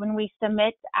do is when we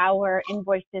submit our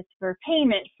invoices for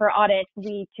payment for audits,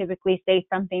 we typically say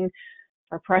something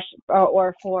for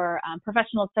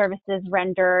professional services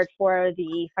rendered for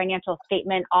the financial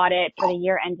statement audit for the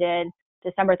year ended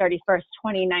December 31st,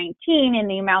 2019 in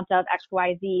the amount of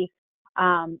XYZ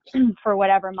for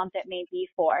whatever month it may be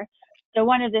for. So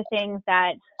one of the things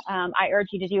that I urge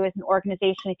you to do as an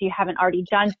organization, if you haven't already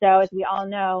done so, as we all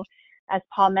know, As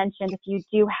Paul mentioned, if you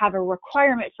do have a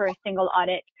requirement for a single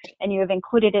audit and you have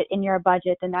included it in your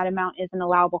budget, then that amount is an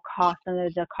allowable cost under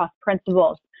the cost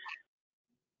principles.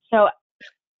 So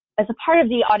as a part of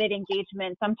the audit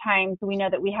engagement, sometimes we know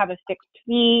that we have a fixed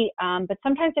fee, but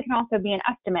sometimes it can also be an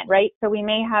estimate, right? So we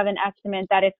may have an estimate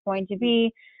that it's going to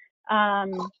be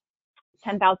 $10,000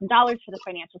 for the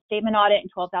financial statement audit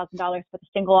and $12,000 for the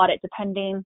single audit,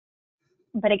 depending.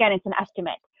 But again, it's an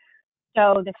estimate.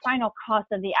 So the final cost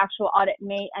of the actual audit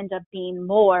may end up being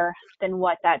more than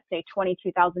what that, say,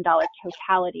 $22,000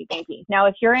 totality may be. Now,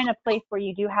 if you're in a place where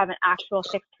you do have an actual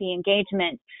fixed fee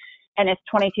engagement and it's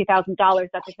 $22,000,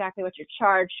 that's exactly what you're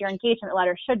charged, your engagement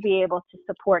letter should be able to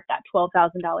support that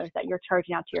 $12,000 that you're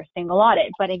charging out to your single audit.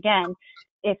 But again,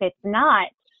 if it's not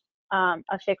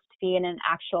a fixed fee and an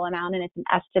actual amount and it's an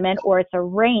estimate or it's a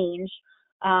range,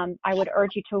 I would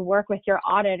urge you to work with your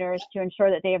auditors to ensure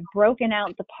that they have broken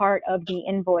out the part of the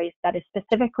invoice that is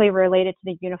specifically related to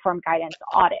the uniform guidance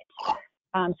audit.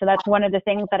 So that's one of the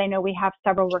things that I know we have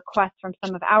several requests from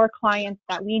some of our clients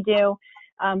that we do.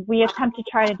 We attempt to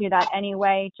try to do that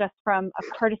anyway, just from a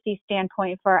courtesy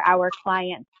standpoint for our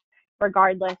clients,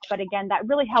 regardless. But again, that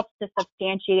really helps to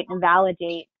substantiate and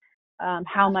validate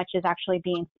how much is actually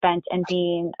being spent and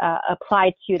being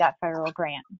applied to that federal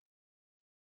grant.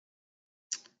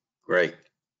 Great.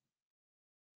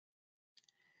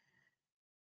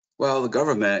 Well, the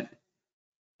government,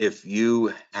 if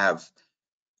you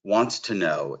wants to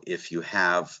know if you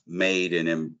have made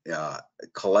and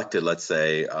collected, let's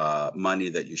say, money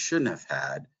that you shouldn't have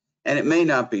had, and it may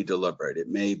not be deliberate. It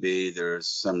may be there's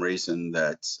some reason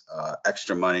that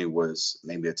extra money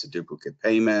maybe it's a duplicate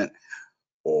payment,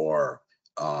 or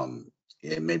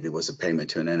it maybe was a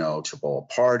payment to an ineligible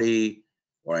party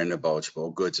or ineligible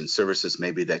goods and services,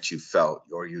 maybe that you felt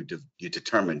or you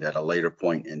determined at a later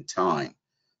point in time,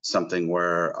 something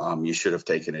where you should have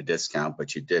taken a discount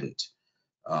but you didn't,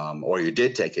 or you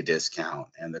did take a discount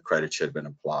and the credit should have been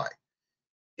applied.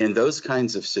 In those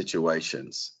kinds of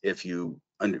situations, if you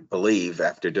believe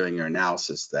after doing your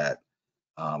analysis that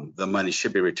the money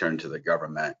should be returned to the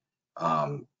government,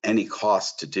 any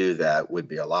cost to do that would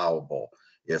be allowable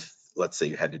if, let's say,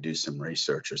 you had to do some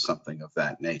research or something of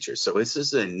that nature. So this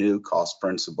is a new cost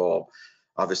principle.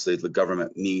 Obviously, the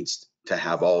government needs to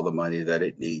have all the money that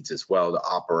it needs as well to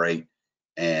operate.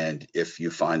 And if you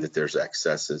find that there's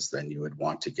excesses, then you would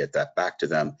want to get that back to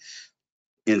them.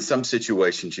 In some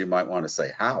situations, you might want to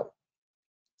say how.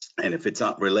 And if it's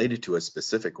not related to a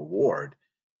specific award,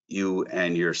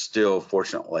 you're still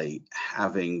fortunately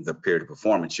having the period of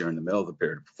performance, you're in the middle of the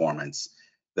period of performance,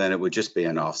 then it would just be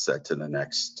an offset to the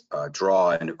next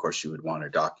draw. And of course, you would want to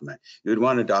document. You would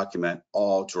want to document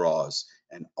all draws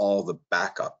and all the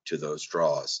backup to those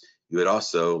draws. You would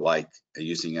also, like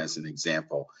using as an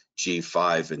example,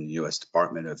 G5 in the U.S.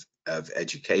 Department of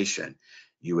Education,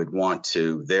 you would want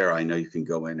to, there I know you can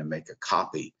go in and make a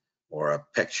copy or a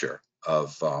picture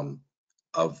of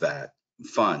that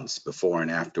funds before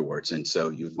and afterwards. And so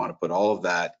you'd want to put all of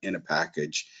that in a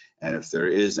package. And if there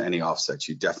is any offsets,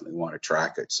 you definitely want to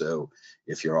track it. So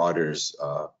if your auditors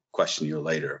question you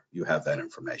later, you have that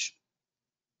information.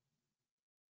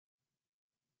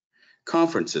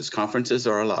 Conferences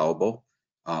are allowable.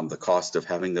 The cost of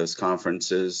having those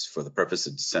conferences for the purpose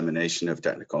of dissemination of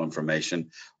technical information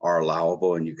are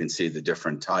allowable, and you can see the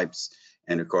different types.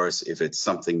 And of course, if it's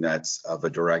something that's of a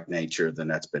direct nature, then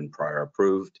that's been prior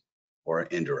approved, or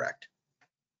indirect.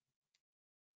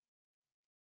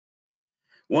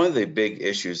 One of the big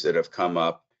issues that have come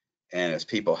up, and as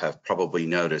people have probably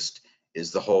noticed,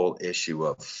 is the whole issue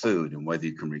of food and whether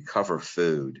you can recover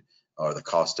food or the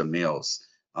cost of meals.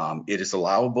 It is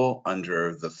allowable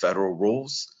under the federal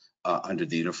rules, under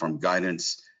the uniform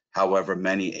guidance. However,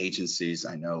 many agencies,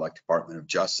 I know, like Department of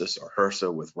Justice or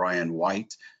HRSA with Ryan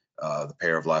White, the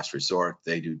payer of last resort,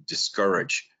 they do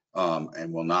discourage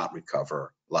and will not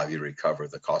allow you to recover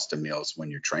the cost of meals when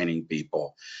you're training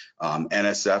people.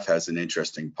 NSF has an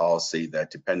interesting policy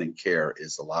that dependent care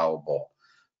is allowable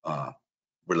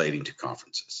relating to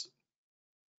conferences.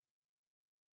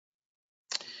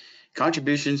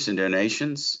 Contributions and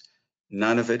donations,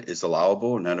 none of it is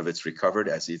allowable. None of it's recovered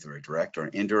as either a direct or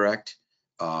indirect.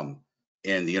 In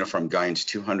the Uniform Guidance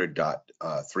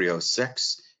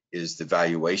 200.306 is the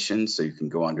valuation, so you can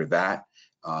go under that.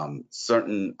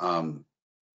 Certain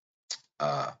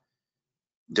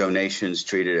donations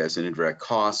treated as an indirect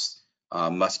cost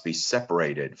must be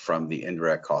separated from the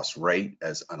indirect cost rate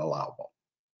as unallowable.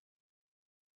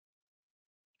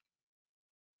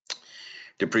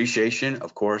 Depreciation,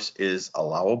 of course, is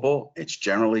allowable. It's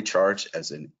generally charged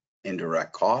as an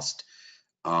indirect cost.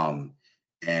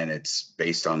 and it's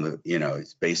based on the,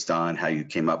 it's based on how you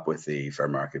came up with the fair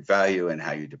market value and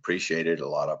how you depreciate it. A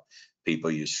lot of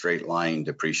people use straight line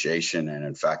depreciation, and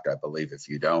in fact, I believe if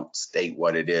you don't state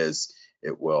what it is,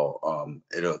 it will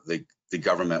the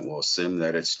government will assume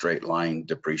that it's straight line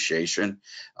depreciation.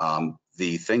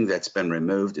 The thing that's been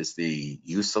removed is the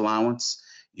use allowance.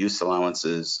 Use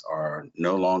allowances are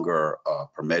no longer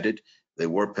permitted. They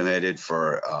were permitted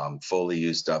for fully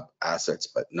used up assets,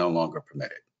 but no longer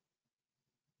permitted.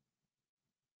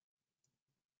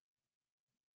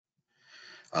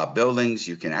 Buildings,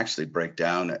 you can actually break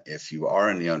down, if you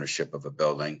are in the ownership of a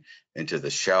building, into the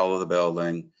shell of the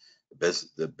building,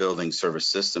 the building service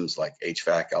systems like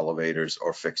HVAC, elevators,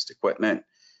 or fixed equipment.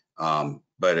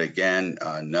 But again,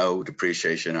 no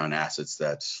depreciation on assets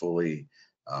that's fully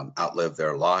outlived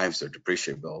their lives or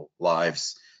depreciable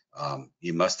lives.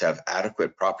 You must have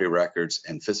adequate property records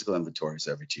and physical inventories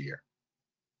every 2 years.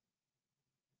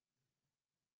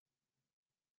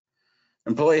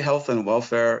 Employee health and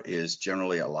welfare is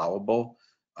generally allowable.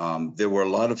 There were a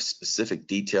lot of specific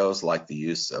details like the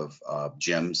use of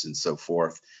gyms and so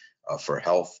forth for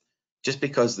health. Just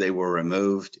because they were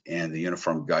removed and the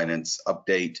uniform guidance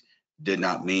update did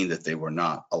not mean that they were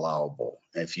not allowable.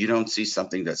 If you don't see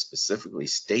something that's specifically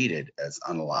stated as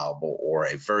unallowable or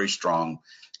a very strong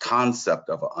concept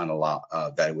of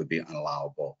that it would be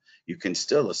unallowable, you can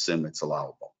still assume it's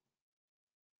allowable.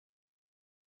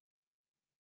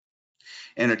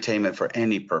 Entertainment for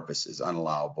any purpose is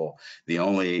unallowable. The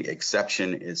only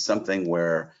exception is something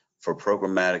where, for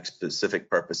programmatic specific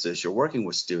purposes, you're working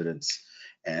with students,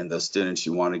 and those students,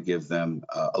 you want to give them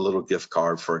a little gift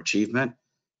card for achievement,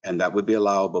 and that would be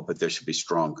allowable, but there should be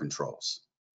strong controls.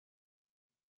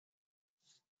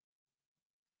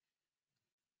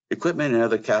 Equipment and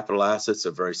other capital assets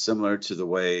are very similar to the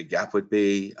way GAAP would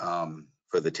be.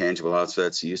 For the tangible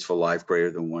assets, useful life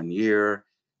greater than 1 year.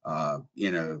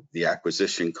 The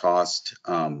acquisition cost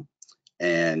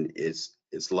and is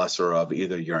lesser of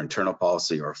either your internal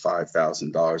policy or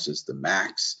 $5,000 is the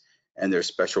max. And there's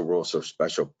special rules for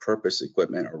special purpose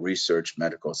equipment or research,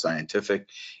 medical, scientific,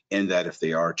 in that if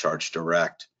they are charged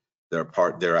direct,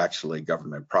 they're actually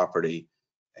government property,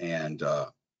 and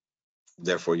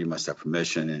therefore you must have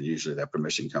permission, and usually that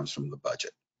permission comes from the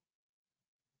budget.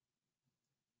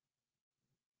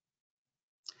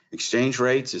 Exchange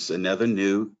rates is another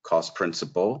new cost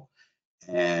principle,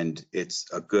 and it's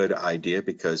a good idea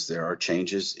because there are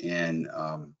changes in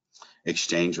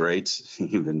exchange rates,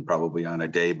 even probably on a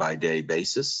day-by-day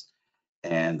basis.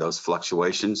 And those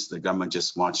fluctuations, the government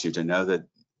just wants you to know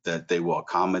that they will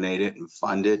accommodate it and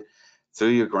fund it through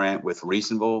your grant with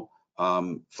reasonable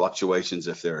fluctuations.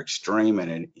 If they're extreme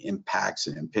and it impacts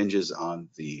and impinges on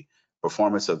the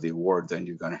performance of the award, then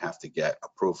you're going to have to get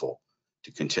approval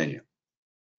to continue.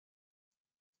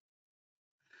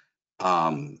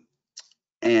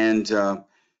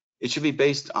 It should be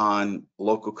based on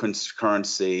local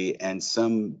currency and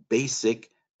some basic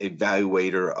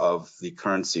evaluator of the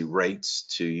currency rates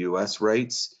to US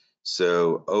rates.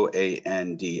 So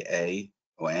OANDA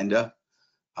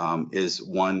is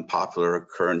one popular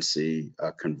currency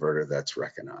converter that's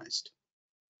recognized.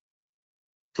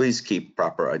 Please keep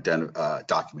proper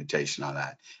documentation on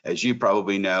that. As you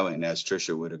probably know, and as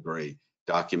Tricia would agree,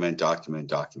 document, document,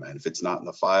 document. If it's not in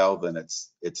the file, then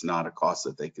it's not a cost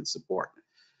that they can support.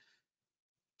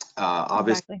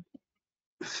 Obviously,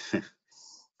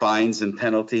 fines and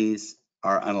penalties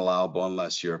are unallowable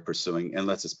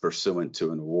unless it's pursuant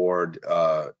to an award,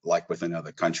 like with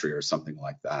another country or something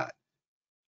like that.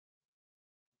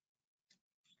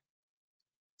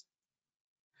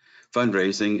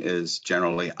 Fundraising is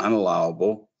generally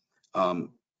unallowable.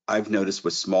 I've noticed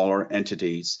with smaller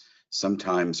entities,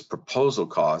 sometimes proposal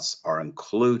costs are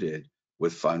included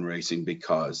with fundraising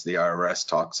because the IRS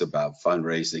talks about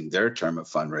fundraising. Their term of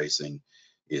fundraising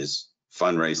is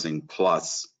fundraising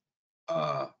plus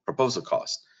proposal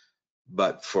cost.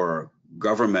 But for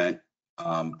government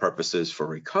purposes for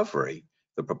recovery,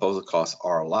 the proposal costs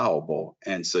are allowable.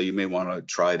 And so you may want to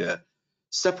try to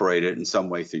separate it in some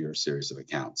way through your series of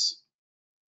accounts.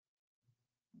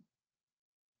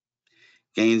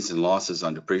 Gains and losses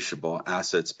on depreciable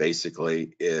assets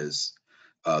basically is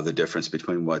the difference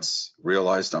between what's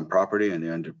realized on property and the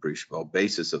undepreciable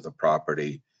basis of the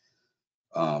property.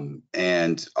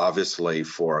 And obviously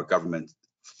for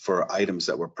items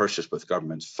that were purchased with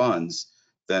government funds,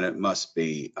 then it must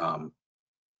be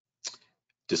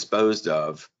disposed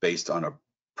of based on a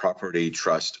property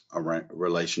trust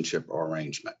relationship or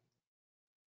arrangement.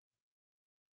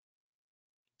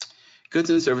 Goods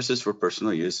and services for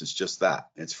personal use is just that.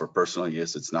 It's for personal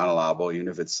use. It's not allowable, even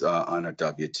if it's on a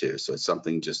W-2. So it's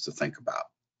something just to think about.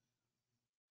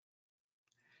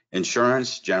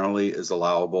 Insurance generally is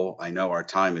allowable. I know our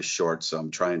time is short, so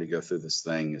I'm trying to go through this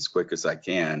thing as quick as I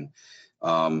can.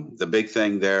 The big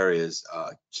thing there is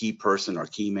key person or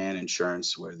key man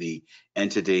insurance, where the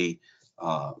entity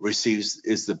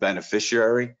is the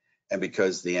beneficiary, and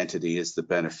because the entity is the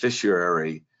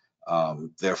beneficiary,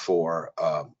 therefore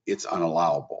it's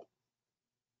unallowable.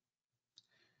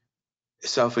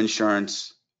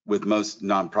 Self-insurance with most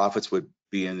nonprofits would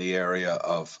be in the area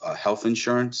of health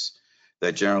insurance,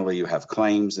 that generally you have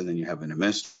claims and then you have an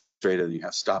administrator and you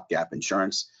have stopgap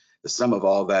insurance. The sum of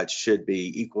all that should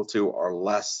be equal to or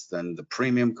less than the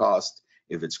premium cost.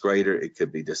 If it's greater, it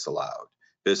could be disallowed.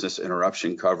 Business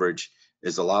interruption coverage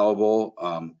is allowable,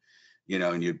 you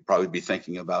know, and you'd probably be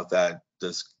thinking about that.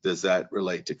 Does that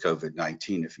relate to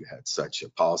COVID-19 if you had such a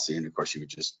policy? And of course, you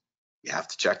have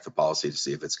to check the policy to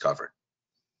see if it's covered.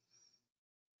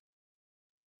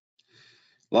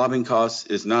 Lobbying costs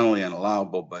is not only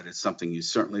unallowable, but it's something you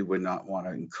certainly would not want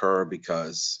to incur,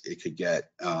 because it could get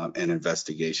an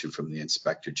investigation from the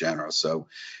Inspector General. So,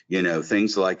 you know,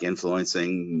 things like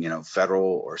influencing, you know, federal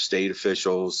or state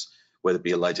officials, whether it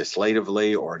be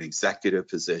legislatively or an executive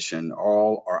position,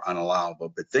 all are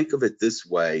unallowable. But think of it this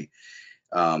way,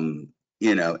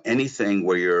 you know, anything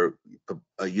where you're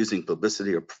using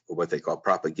publicity or what they call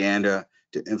propaganda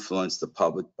to influence the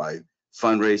public by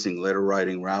fundraising, letter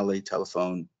writing, rally,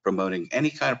 telephone, promoting, any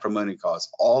kind of promoting cause,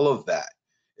 all of that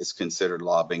is considered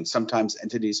lobbying. Sometimes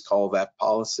entities call that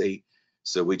policy,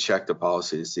 so we check the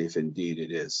policy to see if indeed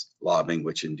it is lobbying,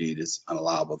 which indeed is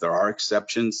unallowable. There are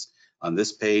exceptions on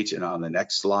this page and on the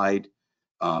next slide,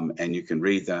 and you can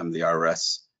read them. The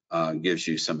IRS gives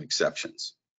you some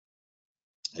exceptions,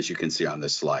 as you can see on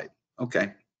this slide.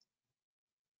 Okay.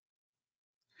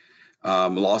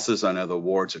 Losses on other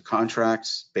awards or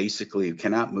contracts. Basically, you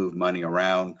cannot move money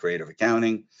around, creative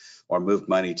accounting, or move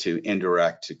money to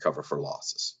indirect to cover for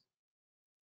losses.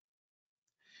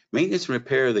 Maintenance and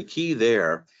repair, the key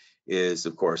there is,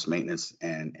 of course, maintenance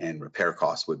and repair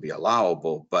costs would be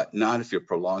allowable, but not if you're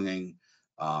prolonging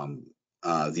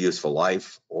the useful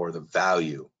life or the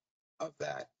value of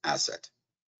that asset,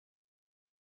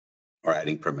 or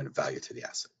adding permanent value to the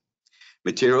asset.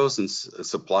 Materials and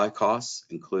supply costs,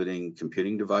 including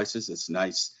computing devices. It's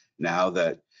nice now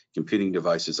that computing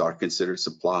devices are considered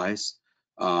supplies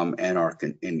and are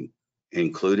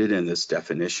included in this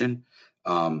definition.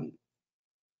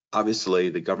 Obviously,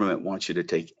 the government wants you to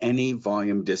take any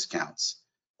volume discounts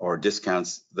or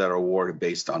discounts that are awarded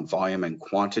based on volume and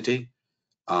quantity.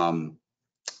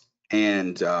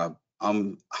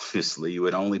 Obviously, you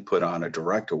would only put on a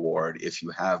direct award if you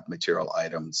have material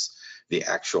items, the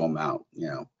actual amount. You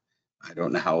know, I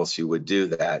don't know how else you would do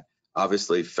that.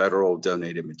 Obviously, federal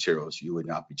donated materials, you would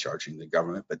not be charging the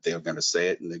government, but they're going to say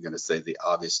it, and they're going to say the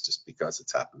obvious just because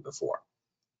it's happened before.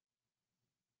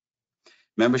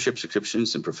 Membership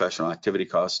subscriptions and professional activity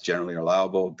costs generally are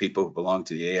allowable. People who belong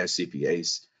to the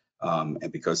AICPAs,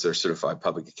 and because they're certified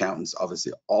public accountants,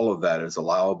 obviously all of that is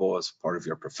allowable as part of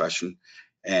your profession,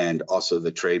 and also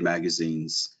the trade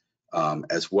magazines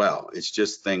as well. It's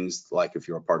just things like if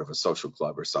you're a part of a social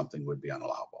club or something would be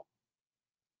unallowable.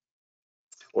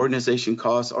 Organization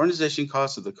costs. Organization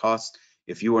costs are the costs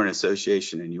if you were an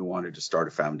association and you wanted to start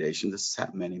a foundation. This has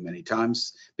happened many, many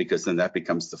times, because then that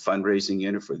becomes the fundraising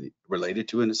unit for the related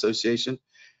to an association,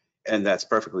 and that's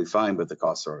perfectly fine, but the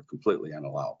costs are completely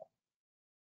unallowable.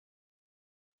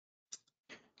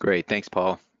 Great, thanks,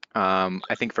 Paul.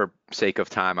 I think for sake of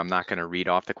time, I'm not going to read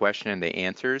off the question and the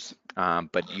answers,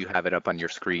 but you have it up on your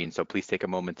screen, so please take a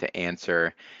moment to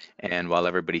answer. And while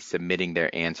everybody's submitting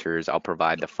their answers, I'll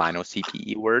provide the final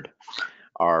CPE word.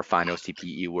 Our final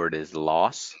CPE word is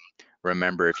loss.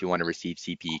 Remember, if you want to receive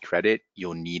CPE credit,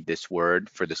 you'll need this word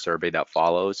for the survey that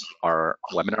follows our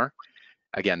webinar.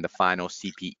 Again, the final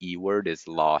CPE word is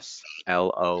loss,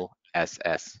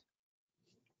 L-O-S-S.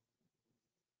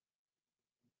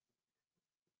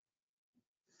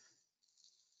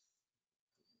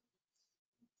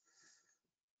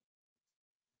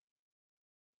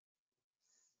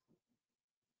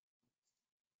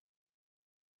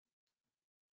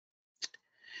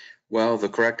 Well, the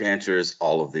correct answer is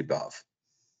all of the above.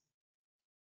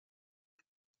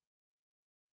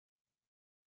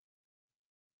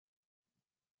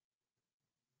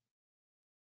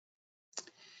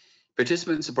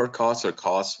 Participant support costs are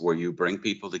costs where you bring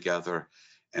people together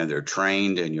and they're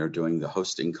trained and you're doing the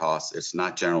hosting costs. It's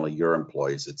not generally your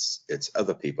employees, it's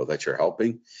other people that you're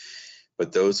helping.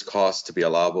 But those costs, to be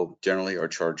allowable, generally are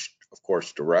charged, of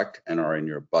course, direct and are in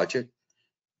your budget.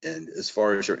 And as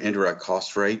far as your indirect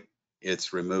cost rate,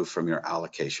 it's removed from your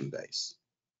allocation base.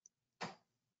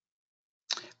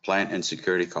 Plant and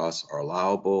security costs are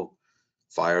allowable.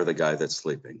 fire the guy that's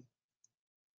sleeping.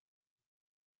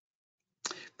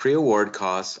 Pre-award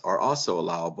costs are also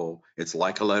allowable. It's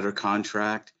like a letter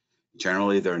contract.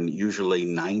 Generally, they're usually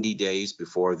 90 days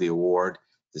before the award.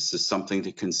 This is something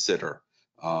to consider,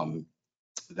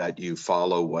 that you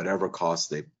follow whatever costs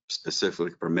they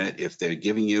specifically permit. If they're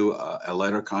giving you a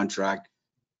letter contract,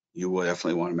 you will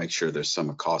definitely want to make sure there's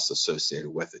some costs associated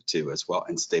with it too as well,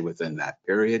 and stay within that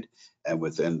period and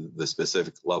within the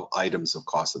specific items of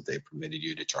costs that they permitted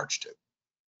you to charge to.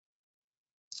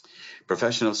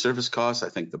 Professional service costs, I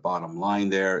think the bottom line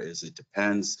there is it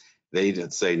depends. They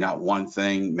did say not one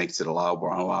thing makes it allowable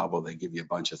or unallowable. They give you a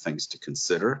bunch of things to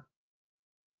consider.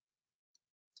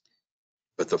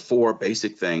 But the four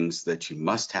basic things that you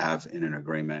must have in an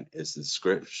agreement is the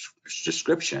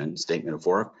description, statement of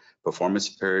work, performance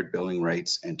period, billing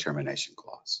rates, and termination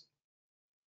clause.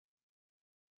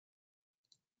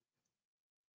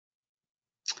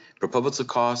 Proposal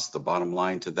costs, the bottom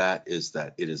line to that is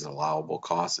that it is allowable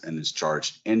cost and is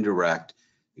charged indirect.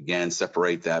 Again,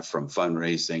 separate that from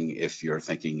fundraising. If you're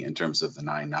thinking in terms of the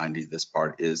 990, this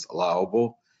part is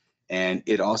allowable. And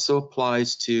it also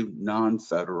applies to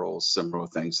non-federal similar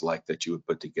things like that you would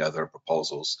put together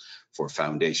proposals for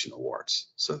foundation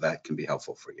awards. So that can be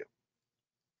helpful for you.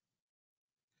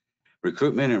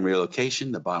 Recruitment and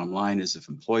relocation, the bottom line is if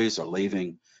employees are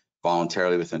leaving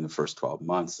voluntarily within the first 12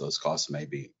 months, those costs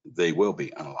they will be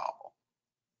unallowable.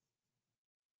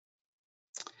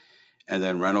 And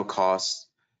then rental costs,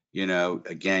 you know,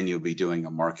 again, you'll be doing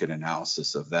a market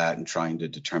analysis of that and trying to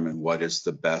determine what is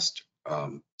the best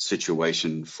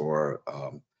situation for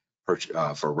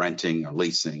renting or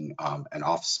leasing an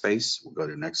office space. We'll go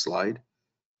to the next slide.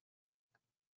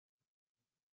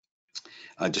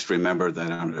 Just remember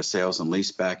that under a sales and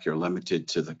leaseback, you're limited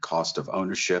to the cost of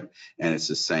ownership, and it's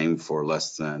the same for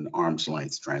less than arm's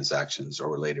length transactions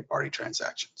or related party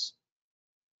transactions.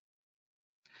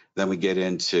 Then we get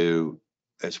into,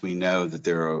 as we know, that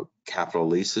there are capital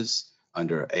leases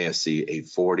under ASC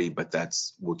 840, but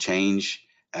will change.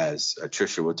 As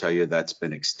Tricia will tell you, that's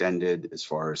been extended as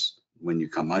far as when you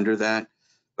come under that.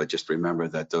 But just remember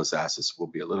that those assets will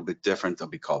be a little bit different. They'll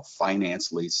be called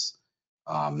finance lease,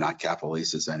 not capital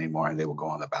leases anymore, and they will go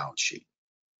on the balance sheet.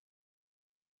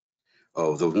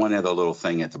 Oh, the one other little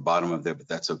thing at the bottom of there, but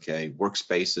that's okay.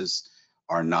 Workspaces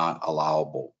are not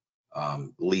allowable.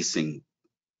 Leasing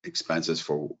expenses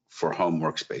for home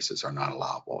workspaces are not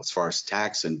allowable. As far as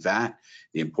tax and VAT,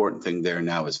 the important thing there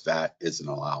now is VAT is an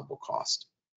allowable cost.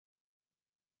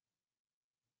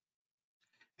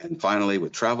 And finally,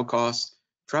 with travel costs,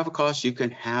 you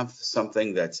can have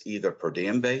something that's either per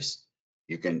diem based,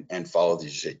 you can follow the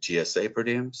GSA per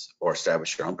diems or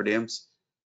establish your own per diems,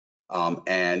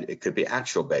 and it could be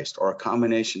actual based or a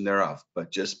combination thereof.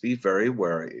 But just be very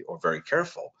wary or very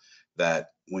careful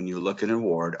that when you look at an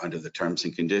award under the terms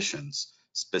and conditions,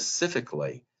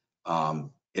 specifically,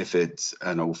 if it's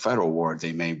a federal award,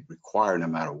 they may require no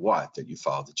matter what that you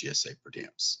follow the GSA per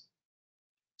diems.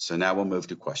 So now we'll move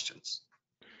to questions.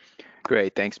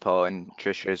 Great, thanks, Paul, and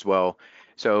Tricia as well.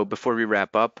 So before we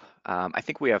wrap up, I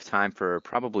think we have time for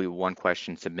probably one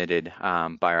question submitted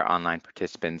by our online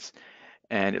participants.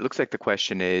 And it looks like the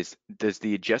question is, does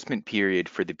the adjustment period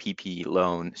for the PPP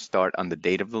loan start on the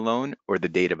date of the loan or the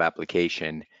date of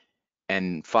application?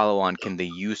 And follow on, can the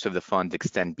use of the funds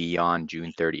extend beyond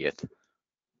June 30th?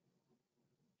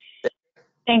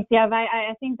 Thanks, Yev.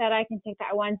 I think that I can take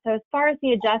that one. So as far as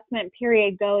the adjustment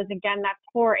period goes, again, that's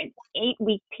for an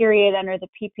 8-week period under the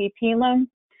PPP loan.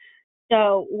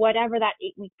 So whatever that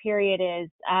 8-week period is,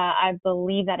 I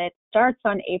believe that it starts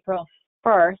on April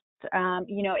 1st.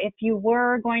 You know, if you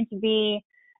were going to be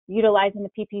utilizing the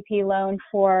PPP loan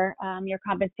for your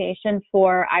compensation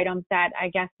for items that I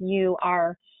guess you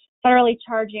are federally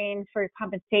charging for your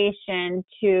compensation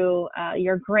to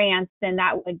your grants, then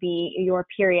that would be your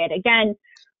period. Again,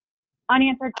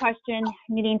 unanswered question,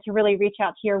 needing to really reach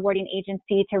out to your awarding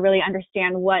agency to really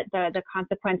understand what the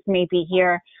consequence may be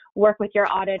here. Work with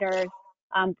your auditors.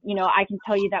 You know, I can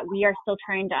tell you that we are still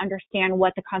trying to understand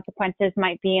what the consequences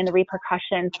might be and the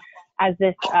repercussions as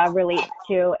this relates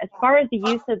to. As far as the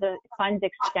use of the funds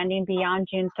extending beyond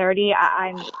June 30,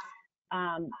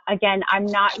 again, I'm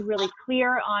not really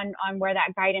clear on where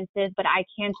that guidance is, but I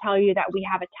can tell you that we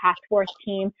have a task force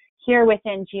team here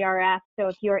within GRF. So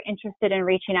if you're interested in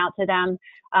reaching out to them,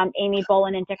 Amy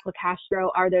Bolin and Dick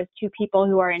LaCastro are those two people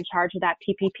who are in charge of that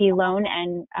PPP loan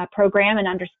and program and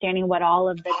understanding what all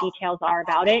of the details are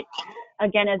about it.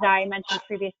 Again, as I mentioned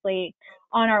previously,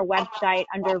 on our website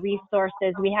under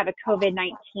resources, we have a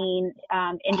COVID-19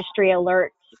 industry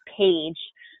alert page,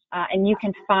 and you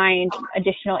can find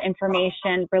additional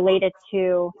information related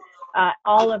to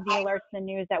all of the alerts and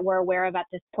news that we're aware of at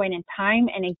this point in time.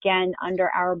 And again, under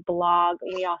our blog,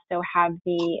 we also have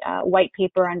the white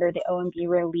paper under the OMB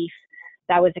relief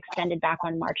that was extended back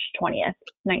on March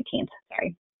 19th,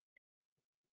 sorry.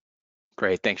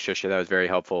 Great, thanks, Trisha. That was very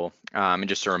helpful. And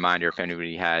just a reminder, if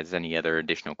anybody has any other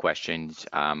additional questions,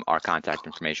 our contact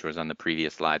information was on the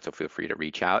previous slide, so feel free to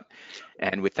reach out.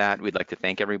 And with that, we'd like to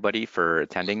thank everybody for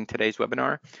attending today's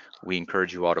webinar. We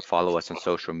encourage you all to follow us on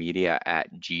social media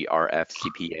at GRF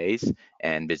CPAs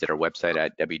and visit our website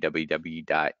at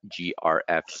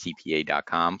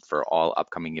www.grfcpa.com for all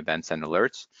upcoming events and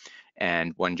alerts.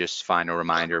 And one just final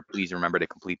reminder, please remember to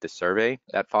complete the survey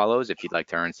that follows if you'd like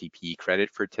to earn CPE credit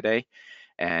for today.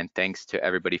 And thanks to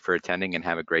everybody for attending, and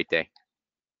have a great day.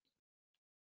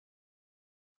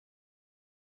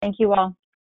 Thank you all.